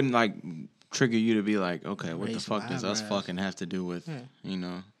wouldn't like trigger you to be like, okay, what the Raise fuck some does us eyebrows. fucking have to do with, you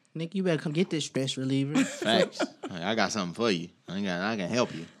know, Nick, you better come get this stress reliever. facts? Like, I got something for you. I can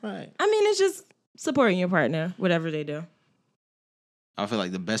help you. Right. I mean, it's just supporting your partner, whatever they do. I feel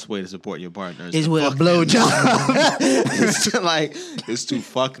like the best way to support your partner is Is to with a fuck them. blowjob. It's to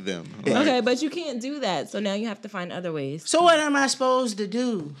fuck them. Like, Okay, but you can't do that. So now you have to find other ways. So what am I supposed to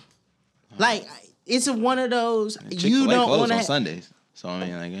do? Like, it's one of those you Chick-fil-A don't closed want on to. Sundays. So I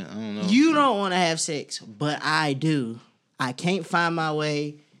mean, like, I don't know. You don't want to have sex, but I do. I can't find my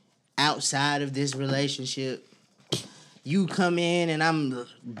way outside of this relationship. You come in and I'm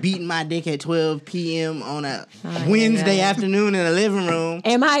beating my dick at 12 p.m. on a Wednesday afternoon in the living room.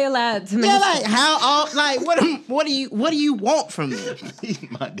 Am I allowed to? Yeah, like what do you want from me?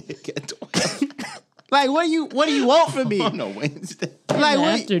 Eat my dick at 12 Like what do you want from me? on a Wednesday. Like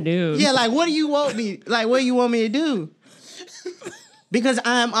Afternoon. Yeah, like what do you want me? Like what do you want me to do? Because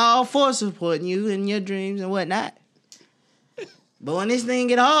I'm all for supporting you and your dreams and whatnot. But when this thing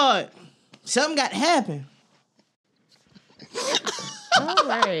get hard, something got to happen.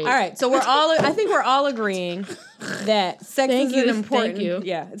 right. All right, so I think we're all agreeing that sex is an important. Thank you.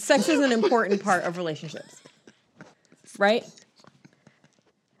 Yeah, sex is an important part of relationships, right?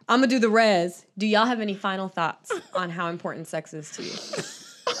 I'm gonna do the res. Do y'all have any final thoughts on how important sex is to you?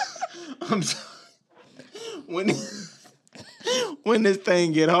 I'm sorry. When this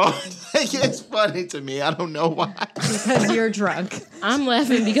thing get hard, it gets funny to me. I don't know why. Because you're drunk. I'm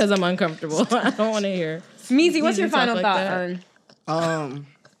laughing because I'm uncomfortable. I don't want to hear. Meezy, what's You your talk final like thought that.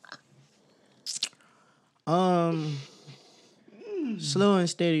 on? Slow and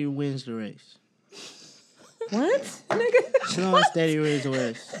steady wins the race. What? Nigga? Slow and steady wins the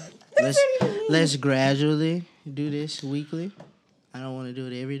race. Let's gradually do this weekly. I don't want to do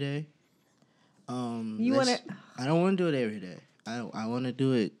it every day. You want to? I don't want to do it every day. I want to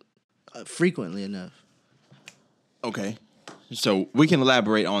do it frequently enough. Okay. So we can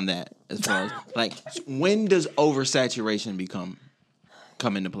elaborate on that as far as like when does oversaturation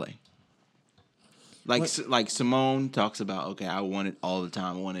come into play? Like Simone talks about, okay, I want it all the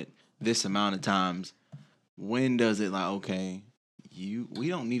time. I want it this amount of times. When does it like, okay, we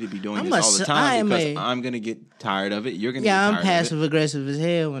don't need to be doing this all the time because I'm gonna get tired of it. You're gonna get tired of it. I'm passive aggressive as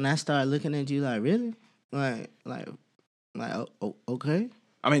hell when I start looking at you like, really? Like okay.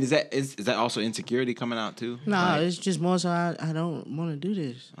 I mean, is that also insecurity coming out too? No, Like, it's just more so I don't want to do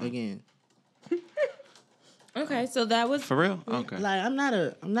this again. Okay, so that was for real? Okay. Like I'm not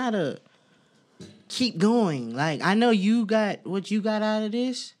a keep going. Like I know you got what you got out of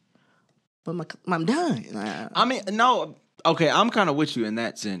this, but I'm done. I mean, no. Okay, I'm kind of with you in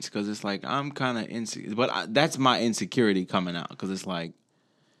that sense because it's like I'm kind of insecure, but that's my insecurity coming out because it's like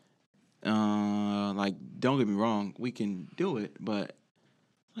don't get me wrong, we can do it, but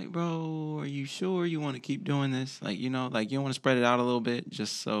like, bro, are you sure you want to keep doing this? Like, you know, like you want to spread it out a little bit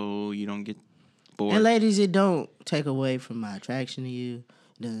just so you don't get bored. And ladies, it don't take away from my attraction to you.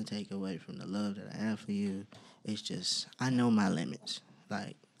 It doesn't take away from the love that I have for you. It's just I know my limits.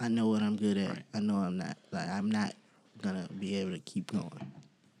 Like I know what I'm good at. Right. I know I'm not gonna be able to keep going.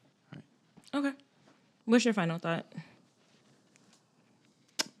 okay. What's your final thought?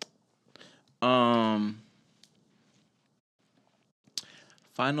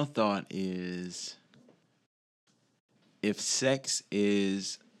 Final thought is if sex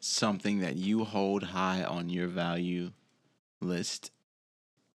is something that you hold high on your value list,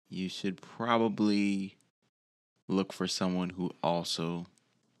 you should probably look for someone who also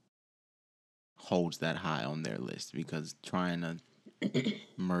holds that high on their list because trying to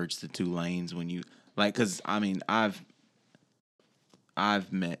merge the two lanes when you like, because I mean, I've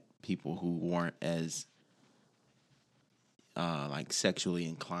met people who weren't as like sexually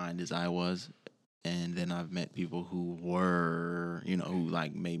inclined as I was, and then I've met people who were, you know, who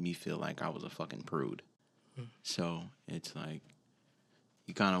like made me feel like I was a fucking prude. So it's like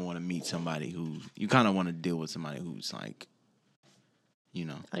you kind of want to meet somebody you kind of want to deal with somebody who's like, you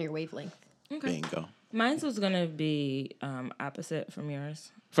know, On your wavelength. Okay. bingo. Mine's was gonna be opposite from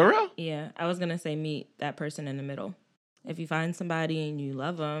yours. For real? Yeah, I was gonna say meet that person in the middle. If you find somebody and you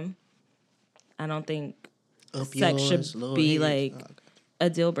love them, I don't think Up sex yours, should lower be his. like Okay. a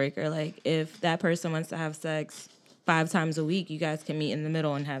deal breaker. Like if that person wants to have sex 5 times a week, you guys can meet in the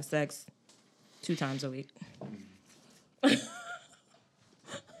middle and have sex 2 times a week.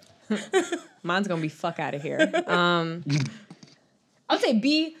 Mine's gonna be fuck out of here. I'll say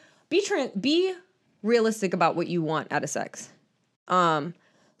be realistic about what you want out of sex.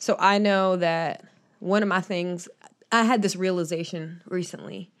 So I know that one of my things, I had this realization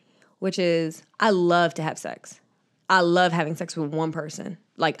recently, which is I love to have sex. I love having sex with one person.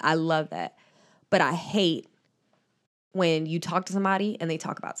 Like I love that. But I hate when you talk to somebody and they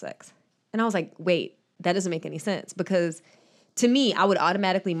talk about sex. And I was like, wait, that doesn't make any sense because to me, I would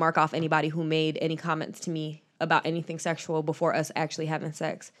automatically mark off anybody who made any comments to me about anything sexual before us actually having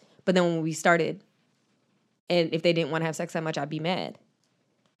sex. But then when we started, and if they didn't want to have sex that much, I'd be mad.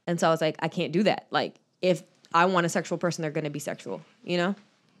 And so I was like, I can't do that. Like, if I want a sexual person, they're going to be sexual, you know?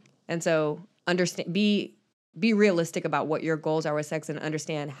 And so understand, be realistic about what your goals are with sex and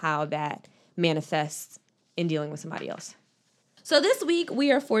understand how that manifests in dealing with somebody else. So this week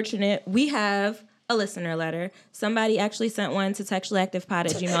we are fortunate. We have a listener letter. Somebody actually sent one to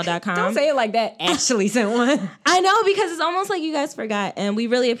sexuallyactivepod@gmail.com. Don't say it like that. Ashley sent one. I know, because it's almost like you guys forgot, and we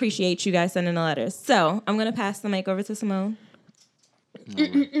really appreciate you guys sending the letters. So I'm going to pass the mic over to Simone.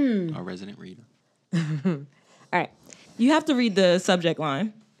 Our resident reader. All right. You have to read the subject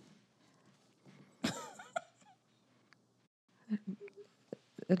line.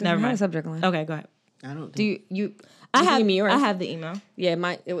 Never mind. Subject line. Okay, go ahead. I don't. Do Think, you I give have me yours? I have the email. Yeah,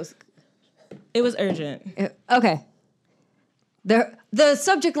 it was It was urgent. okay. The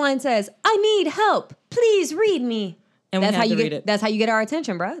subject line says, "I need help. Please read me." And that's we how had you to get. read it. That's how you get our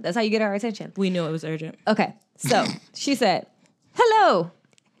attention, bro. That's how you get our attention. We knew it was urgent. Okay, so she said, "Hello,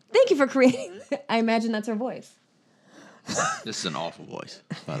 thank you for creating." I imagine that's her voice. This is an awful voice,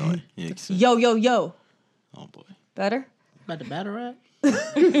 by the way. Yeah, Yo, yo, yo. oh boy. Better? About the battle rap?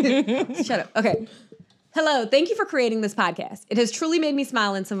 Shut up. Okay. Hello, thank you for creating this podcast. It has truly made me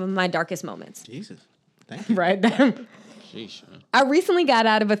smile in some of my darkest moments. Jesus. Thank you. Right. Sheesh. Man. I recently got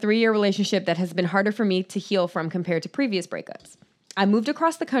out of a 3-year relationship that has been harder for me to heal from compared to previous breakups. I moved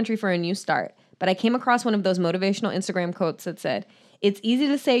across the country for a new start, but I came across one of those motivational Instagram quotes that said, "It's easy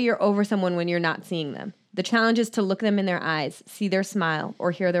to say you're over someone when you're not seeing them. The challenge is to look them in their eyes, see their smile,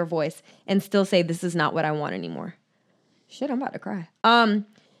 or hear their voice, and still say this is not what I want anymore." Shit, I'm about to cry.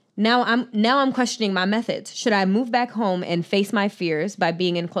 Now I'm questioning my methods. Should I move back home and face my fears by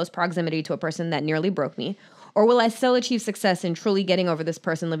being in close proximity to a person that nearly broke me? Or will I still achieve success in truly getting over this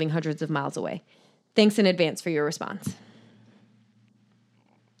person living hundreds of miles away? Thanks in advance for your response.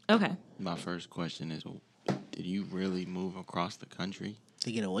 Okay. My first question is, did you really move across the country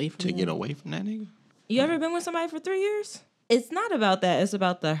To get away from to him? get away from that nigga? You ever been with somebody for 3 years? It's not about that. It's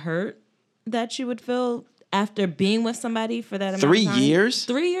about the hurt that you would feel after being with somebody for that amount 3 of time. years?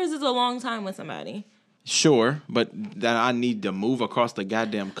 3 years is a long time with somebody. Sure, but that I need to move across the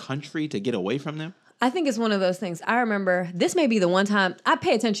goddamn country to get away from them? I think it's one of those things. I remember this may be the one time I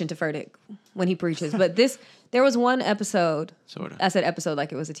pay attention to Furtick when he preaches, but there was one episode. Sorta. I said episode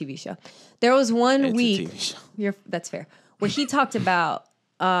like it was a TV show. There was one It's a week. TV show. That's fair. Where he talked about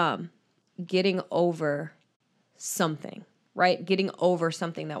getting over something, right? Getting over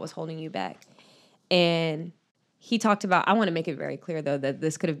something that was holding you back. And he talked about, I want to make it very clear though, that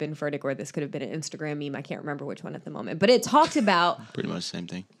this could have been Furtick or this could have been an Instagram meme. I can't remember which one at the moment. But it talked about Pretty much the same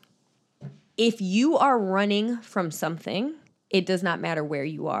thing. if you are running from something, it does not matter where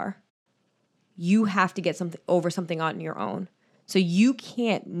you are. You have to get over something on your own. So you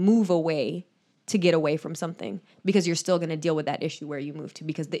can't move away to get away from something because you're still going to deal with that issue where you move to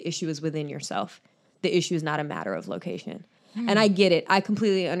because the issue is within yourself. The issue is not a matter of location. And I get it. I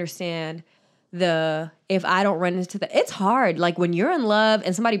completely understand if I don't run into it's hard. Like when you're in love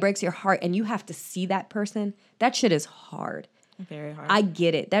and somebody breaks your heart and you have to see that person, that shit is hard. Very hard. I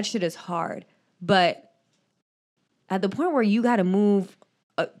get it. That shit is hard. But at the point where you got to move,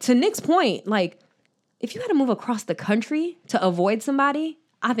 to Nick's point, like, if you got to move across the country to avoid somebody,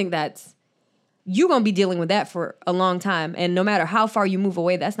 I think you're going to be dealing with that for a long time. And no matter how far you move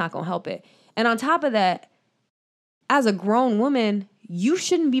away, that's not going to help it. And on top of that, as a grown woman, you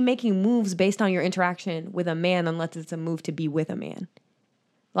shouldn't be making moves based on your interaction with a man unless it's a move to be with a man.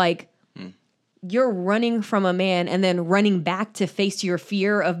 Like, you're running from a man and then running back to face your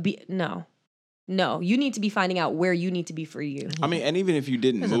fear of No, you need to be finding out where you need to be for you. I mean, and even if you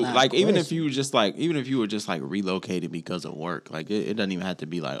didn't That's a move, lot of like even if questions. you were just like relocated because of work, like it doesn't even have to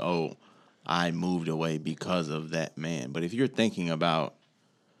be like, oh, I moved away because of that man. But if you're thinking about,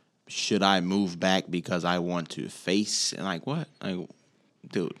 should I move back because I want to face and like what, like,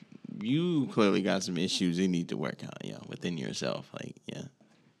 dude, you clearly got some issues you need to work out, within yourself, like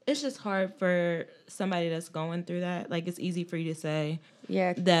it's just hard for somebody that's going through that. Like, it's easy for you to say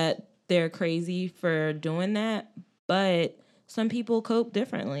Yeah. that they're crazy for doing that, but some people cope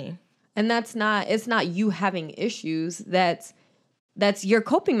differently. And it's not you having issues. That's your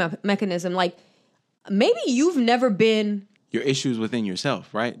coping mechanism. Like, maybe you've never been, your issues within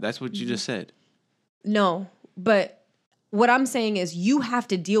yourself, right? That's what you just said. no, but what I'm saying is you have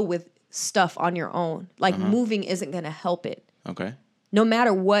to deal with stuff on your own. Like, moving isn't going to help it. Okay. No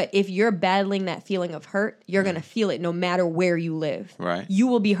matter what, if you're battling that feeling of hurt, you're going to feel it no matter where you live. Right. You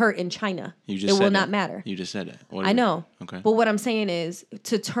will be hurt in China. You just It said will not that. matter. You just said that. What I is it? know. Okay. But what I'm saying is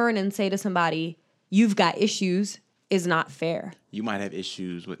to turn and say to somebody, you've got issues is not fair. You might have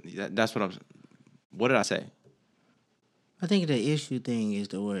issues with that's what what did I say? I think the issue thing is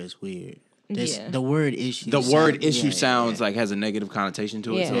the word is weird. Yeah. The word issue. The word issue sounds like has a negative connotation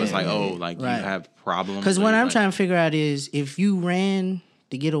to it. So Yeah. it's like, oh, like Right. you have problems. Because or what you I'm like- trying to figure out is if you ran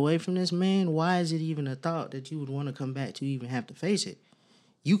to get away from this man, why is it even a thought that you would want to come back to even have to face it?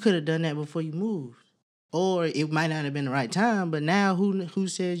 You could have done that before you moved. Or it might not have been the right time, but now who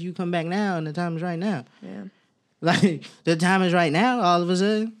says you come back now and the time is right now? Yeah. Like, the time is right now all of a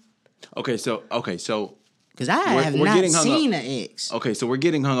sudden? Okay, so Because I We're have getting not hung seen an ex. okay, so we're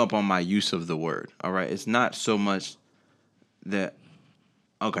getting hung up on my use of the word. All right, it's not so much that.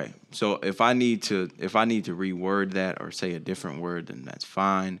 Okay, so if I need to reword that or say a different word, then that's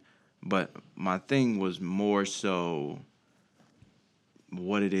fine. But my thing was more so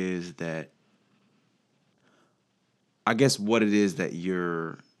what it is that I guess what it is that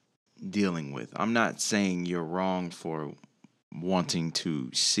you're dealing with. I'm not saying you're wrong for wanting to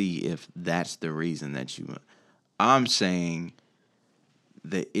see if that's the reason that you. I'm saying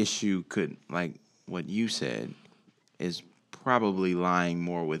the issue could, like what you said, is probably lying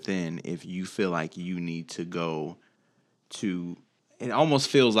more within if you feel like you need to go to. It almost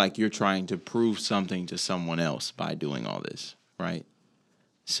feels like you're trying to prove something to someone else by doing all this, right?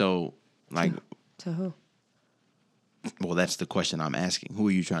 So, like, To who? well, that's the question I'm asking. Who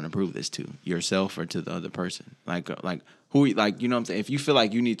are you trying to prove this to? Yourself or to the other person? Like who? Like, you know what I'm saying? If you feel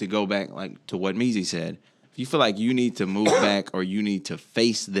like you need to go back, like to what Meezy said, if you feel like you need to move back or you need to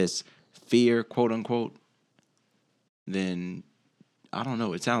face this fear, quote unquote, then I don't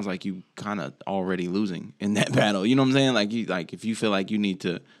know. It sounds like you kind of already losing in that battle. You know what I'm saying? Like if you feel like you need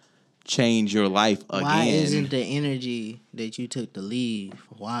to change your life again. Why isn't the energy that you took to leave?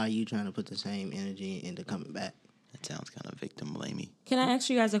 Why are you trying to put the same energy into coming back? That sounds kind of victim blamey. Can I ask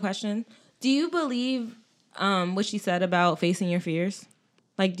you guys a question? Do you believe what she said about facing your fears?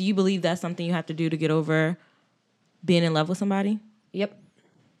 Like, do you believe that's something you have to do to get over being in love with somebody? Yep.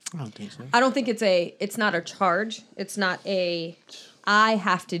 I don't think so. I don't think it's not a charge. It's not a, I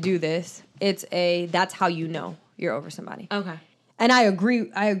have to do this. It's a, that's how you know you're over somebody. Okay. And I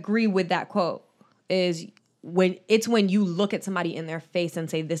agree with that quote is when you look at somebody in their face and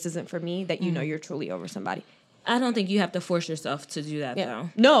say, this isn't for me, that you know you're truly over somebody. I don't think you have to force yourself to do that,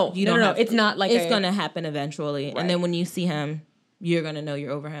 though. No, You no, don't no. have- It's not like it's going to happen eventually. Right. And then when you see him, you're going to know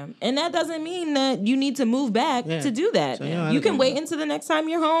you're over him. And that doesn't mean that you need to move back Yeah. to do that. So you don't have You to can go wait back. until the next time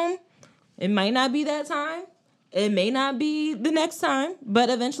you're home. It might not be that time. It may not be the next time, but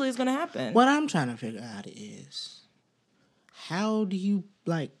eventually it's going to happen. What I'm trying to figure out is, how do you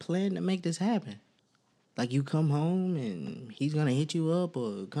plan to make this happen? Like, you come home and he's gonna hit you up,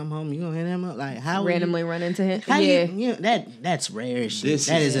 or come home you gonna hit him up. Like, how randomly run into him. How Yeah. you that's rare as shit. This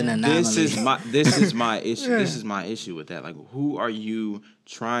That is an anomaly. This is my issue. This is my issue with that. Like, who are you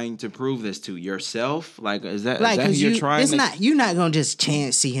trying to prove this to? Yourself? Like, is that who you're trying? You're not gonna just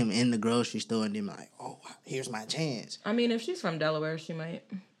chance see him in the grocery store and then be like, oh, here's my chance. I mean, if she's from Delaware, she might.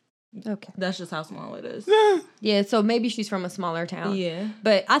 Okay. That's just how small it is. Yeah, so maybe she's from a smaller town. Yeah.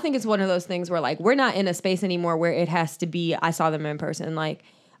 But I think it's one of those things where, like, we're not in a space anymore where it has to be, I saw them in person. Like,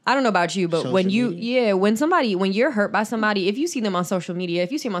 I don't know about you, but Social when media? when you're hurt by somebody, if you see them on social media,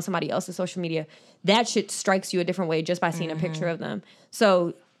 if you see them on somebody else's social media, that shit strikes you a different way just by seeing a picture of them.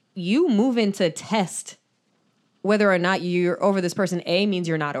 So you move into test whether or not you're over this person. A, means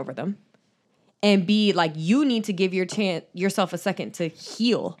you're not over them. And B, like, you need to give yourself a second to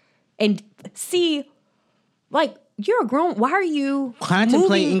heal. And see, like, you're a grown. Why are you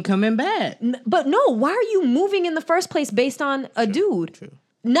Contemplating moving? coming back. But no, why are you moving in the first place based on a dude? True.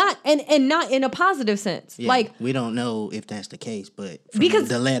 Not and not in a positive sense. Yeah, Like, we don't know if that's the case, but from Because-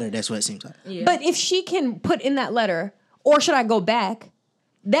 the letter, that's what it seems like. Yeah. but if she can put in that letter, or should I go back?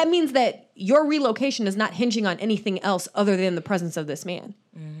 That means that your relocation is not hinging on anything else other than the presence of this man.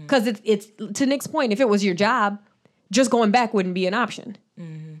 Because it's to Nick's point. If it was your job, just going back wouldn't be an option.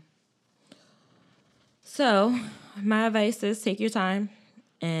 So, my advice is take your time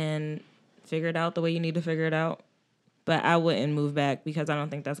and figure it out the way you need to figure it out. But I wouldn't move back because I don't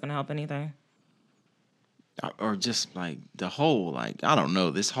think that's going to help anything. or just like the whole, like, I don't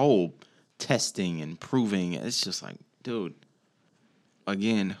know, this whole testing and proving. It's just like, dude,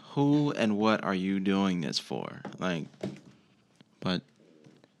 again, who and what are you doing this for? Like, but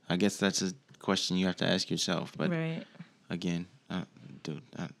I guess that's a question you have to ask yourself. But Right. again, dude,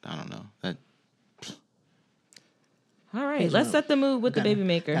 I don't know. That All right. Let's set the mood with the baby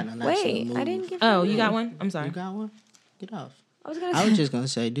maker. Got a nice Wait, little I move. didn't give. Oh, you got one? I'm sorry. You got one? Get off. I was gonna. I was just gonna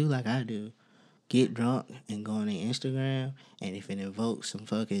say, do like I do. Get drunk and go on their Instagram, and if it invokes some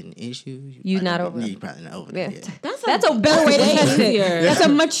fucking issues, You probably- not over yeah, it. you probably not over Yeah. it. Yeah. That's a better way to way test easier. it. That's a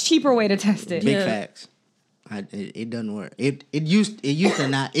much cheaper way to test it. Big facts. It doesn't work. It used to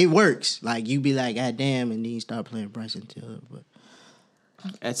not. It works. Like, you be like, God damn, and then you start playing Bryson Tiller. But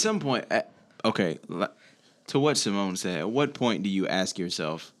at some point, okay, to what Simone said, at what point do you ask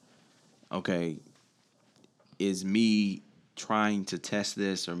yourself, okay, is me trying to test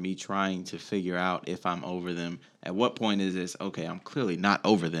this or me trying to figure out if I'm over them? At what point is this, okay, I'm clearly not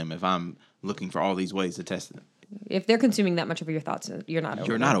over them if I'm looking for all these ways to test them? If they're consuming that much of your thoughts, you're not over.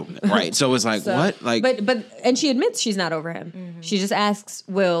 You're them. not over them. Right. So it's like, So- what? Like, but and she admits she's not over him. She just asks,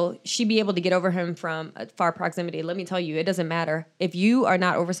 will she be able to get over him from a far proximity? Let me tell you, it doesn't matter. If you are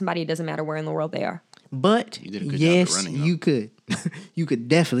not over somebody, it doesn't matter where in the world they are. But You did a good job yes, of running, though. you could. You could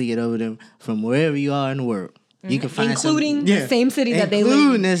definitely get over them from wherever you are in the world. You can find Including some, the same city that they live in.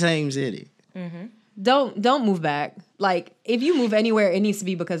 Including the same city. Don't move back. Like, if you move anywhere, it needs to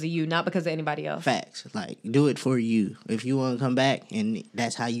be because of you, not because of anybody else. Facts. Like, do it for you. If you want to come back and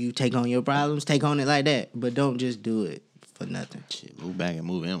that's how you take on your problems, take on it like that. But don't just do it for nothing. Shit, move back and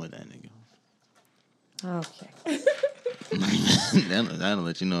move in with that nigga. Okay. That'll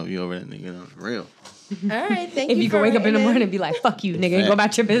let you know if you over that nigga. For real. All right, thank If you. you can for wake up in the writing morning and be like, fuck you, nigga, and go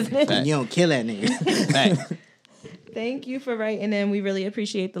about your business. Fact. You don't kill that nigga. Fact. Thank you for writing in. We really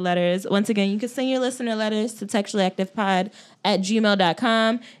appreciate the letters. Once again, you can send your listener letters to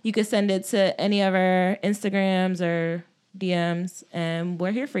textuallyactivepod@gmail.com. You can send it to any of our Instagrams or DMs, and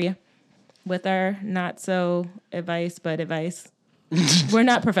we're here for you with our not so advice, but advice. We're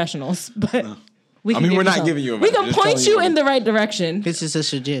not professionals, but we can we're give not some. giving you We advice. can Just point telling you you in the right direction. This is a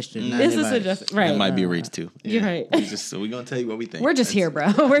suggestion. Not This is advice. just right. It might be a reach too. You're right. So we're gonna tell you what we think. We're just here,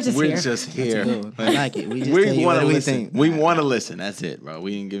 bro. We're just We're here. just here. Good. I like it. We just We tell you want what to we listen. think. We want to listen. That's it, bro.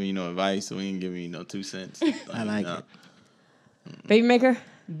 We ain't giving you no advice. We ain't giving you no 2 cents. I like it. Baby maker?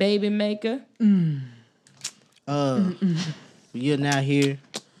 Baby maker. You're now here.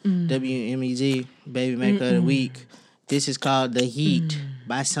 WMEZ, Baby Maker of the Week. This is called The Heat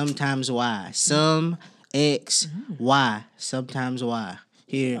by Sometimes Why. Some X Y. Sometimes Why.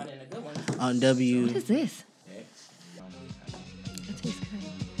 Here on W. What is this?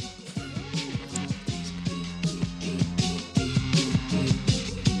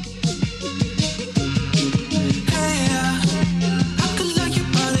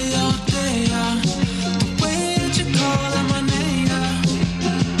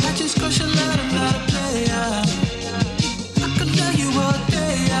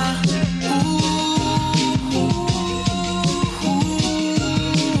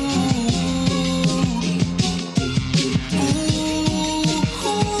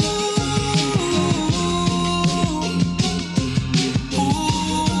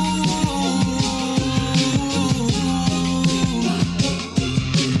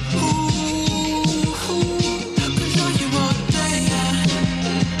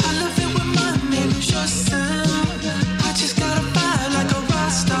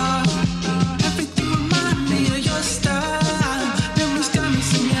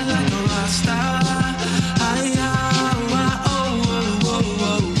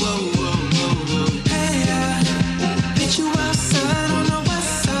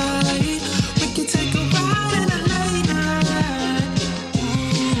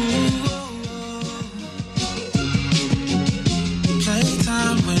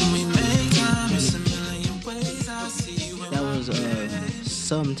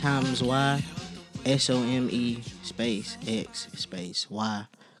 Sometimes Why, SOME space X space Y,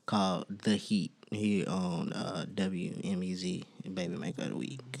 called The Heat here on WMEZ, Baby Maker of the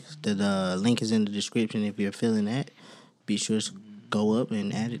Week. The link is in the description if you're feeling that. Be sure to go up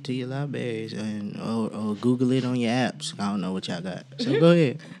and add it to your libraries and or Google it on your apps. I don't know what y'all got. So go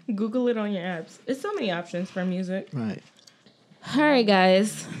ahead. Google it on your apps. It's so many options for music. Right. All right,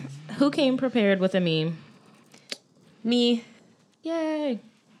 guys. Who came prepared with a meme? Me. Yay.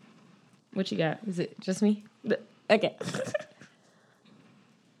 What you got? Is it just me? Okay.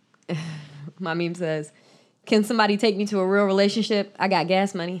 My meme says, "Can somebody take me to a real relationship? I got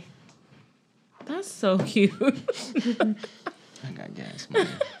gas money." That's so cute. I got gas money.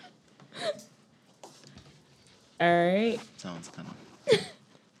 All right. Sounds kind of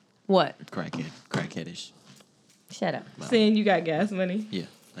What? crackheadish. Shut up. Saying you got gas money. Yeah,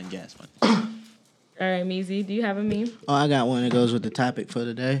 like gas money. All right, Meezy, do you have a meme? Oh, I got one that goes with the topic for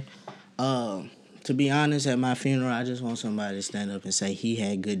today. To be honest, at my funeral, I just want somebody to stand up and say he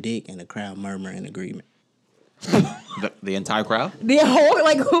had good dick, and the crowd murmur in agreement. The entire crowd? The whole,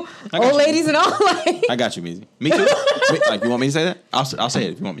 like, got old you. ladies and all, like. I got you, Meezy. Me too. Like, you want me to say that? I'll say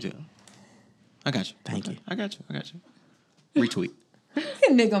it if you want me to. I got you. Thank you. I got you. Retweet.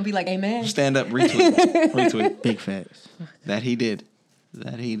 Nick gonna be like, amen. Stand up, retweet. Retweet. Big facts. That he did.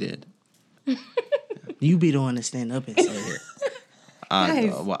 You be the one to stand up and say it.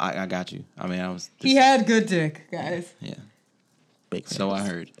 Guys. Well, I got you. I mean, I was. He had good dick, guys. Yeah. Big facts. So I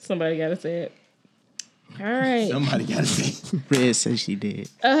heard. Somebody got to say it. All right. Somebody got to see. Red says she did.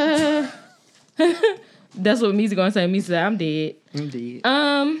 That's what Meezy gonna say. Meezy said, I'm dead. Indeed.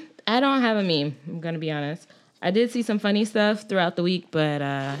 I don't have a meme. I'm gonna be honest. I did see some funny stuff throughout the week, but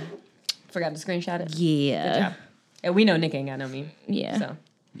Forgot to screenshot it. yeah. Good job. And we know Nick ain't got no meme. Yeah. So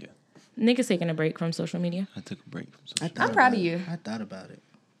Yeah. Nick is taking a break from social media. I took a break from social media. I'm proud of you. I thought about it.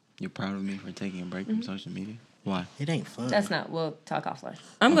 You're proud of me for taking a break from social media? Why? It ain't fun. That's not. We'll talk offline.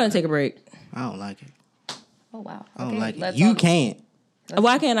 I'm gonna take a break. I don't like it. Oh wow. I don't Okay, like it. let's You all- can't.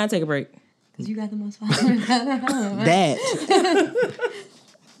 Why can't I take a break? Cause you got the most followers. That.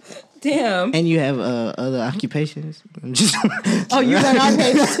 Damn. And you have other occupations? I'm just Oh, you got our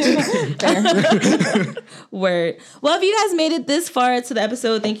page too. Fair. Word. Well, if you guys made it this far to the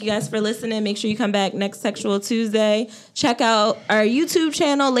episode, thank you guys for listening. Make sure you come back next Sexual Tuesday. Check out our YouTube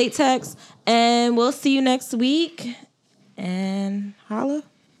channel, Latex, and we'll see you next week. And holla.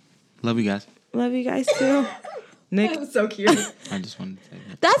 Love you guys. Love you guys too. Nick. So cute. I just wanted to say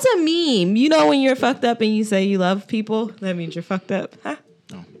that. That's a meme. You know when you're fucked up and you say you love people, that means you're fucked up. Huh?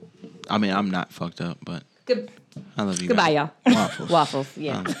 No. I mean, I'm not fucked up, but Good. I love you Goodbye, guys. y'all. Waffles. Waffles.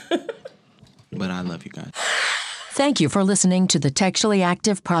 Yeah. But I love you guys. Thank you for listening to the Textually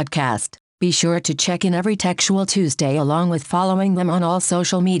Active podcast. Be sure to check in every Textual Tuesday along with following them on all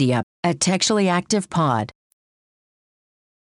social media at Textually Active Pod.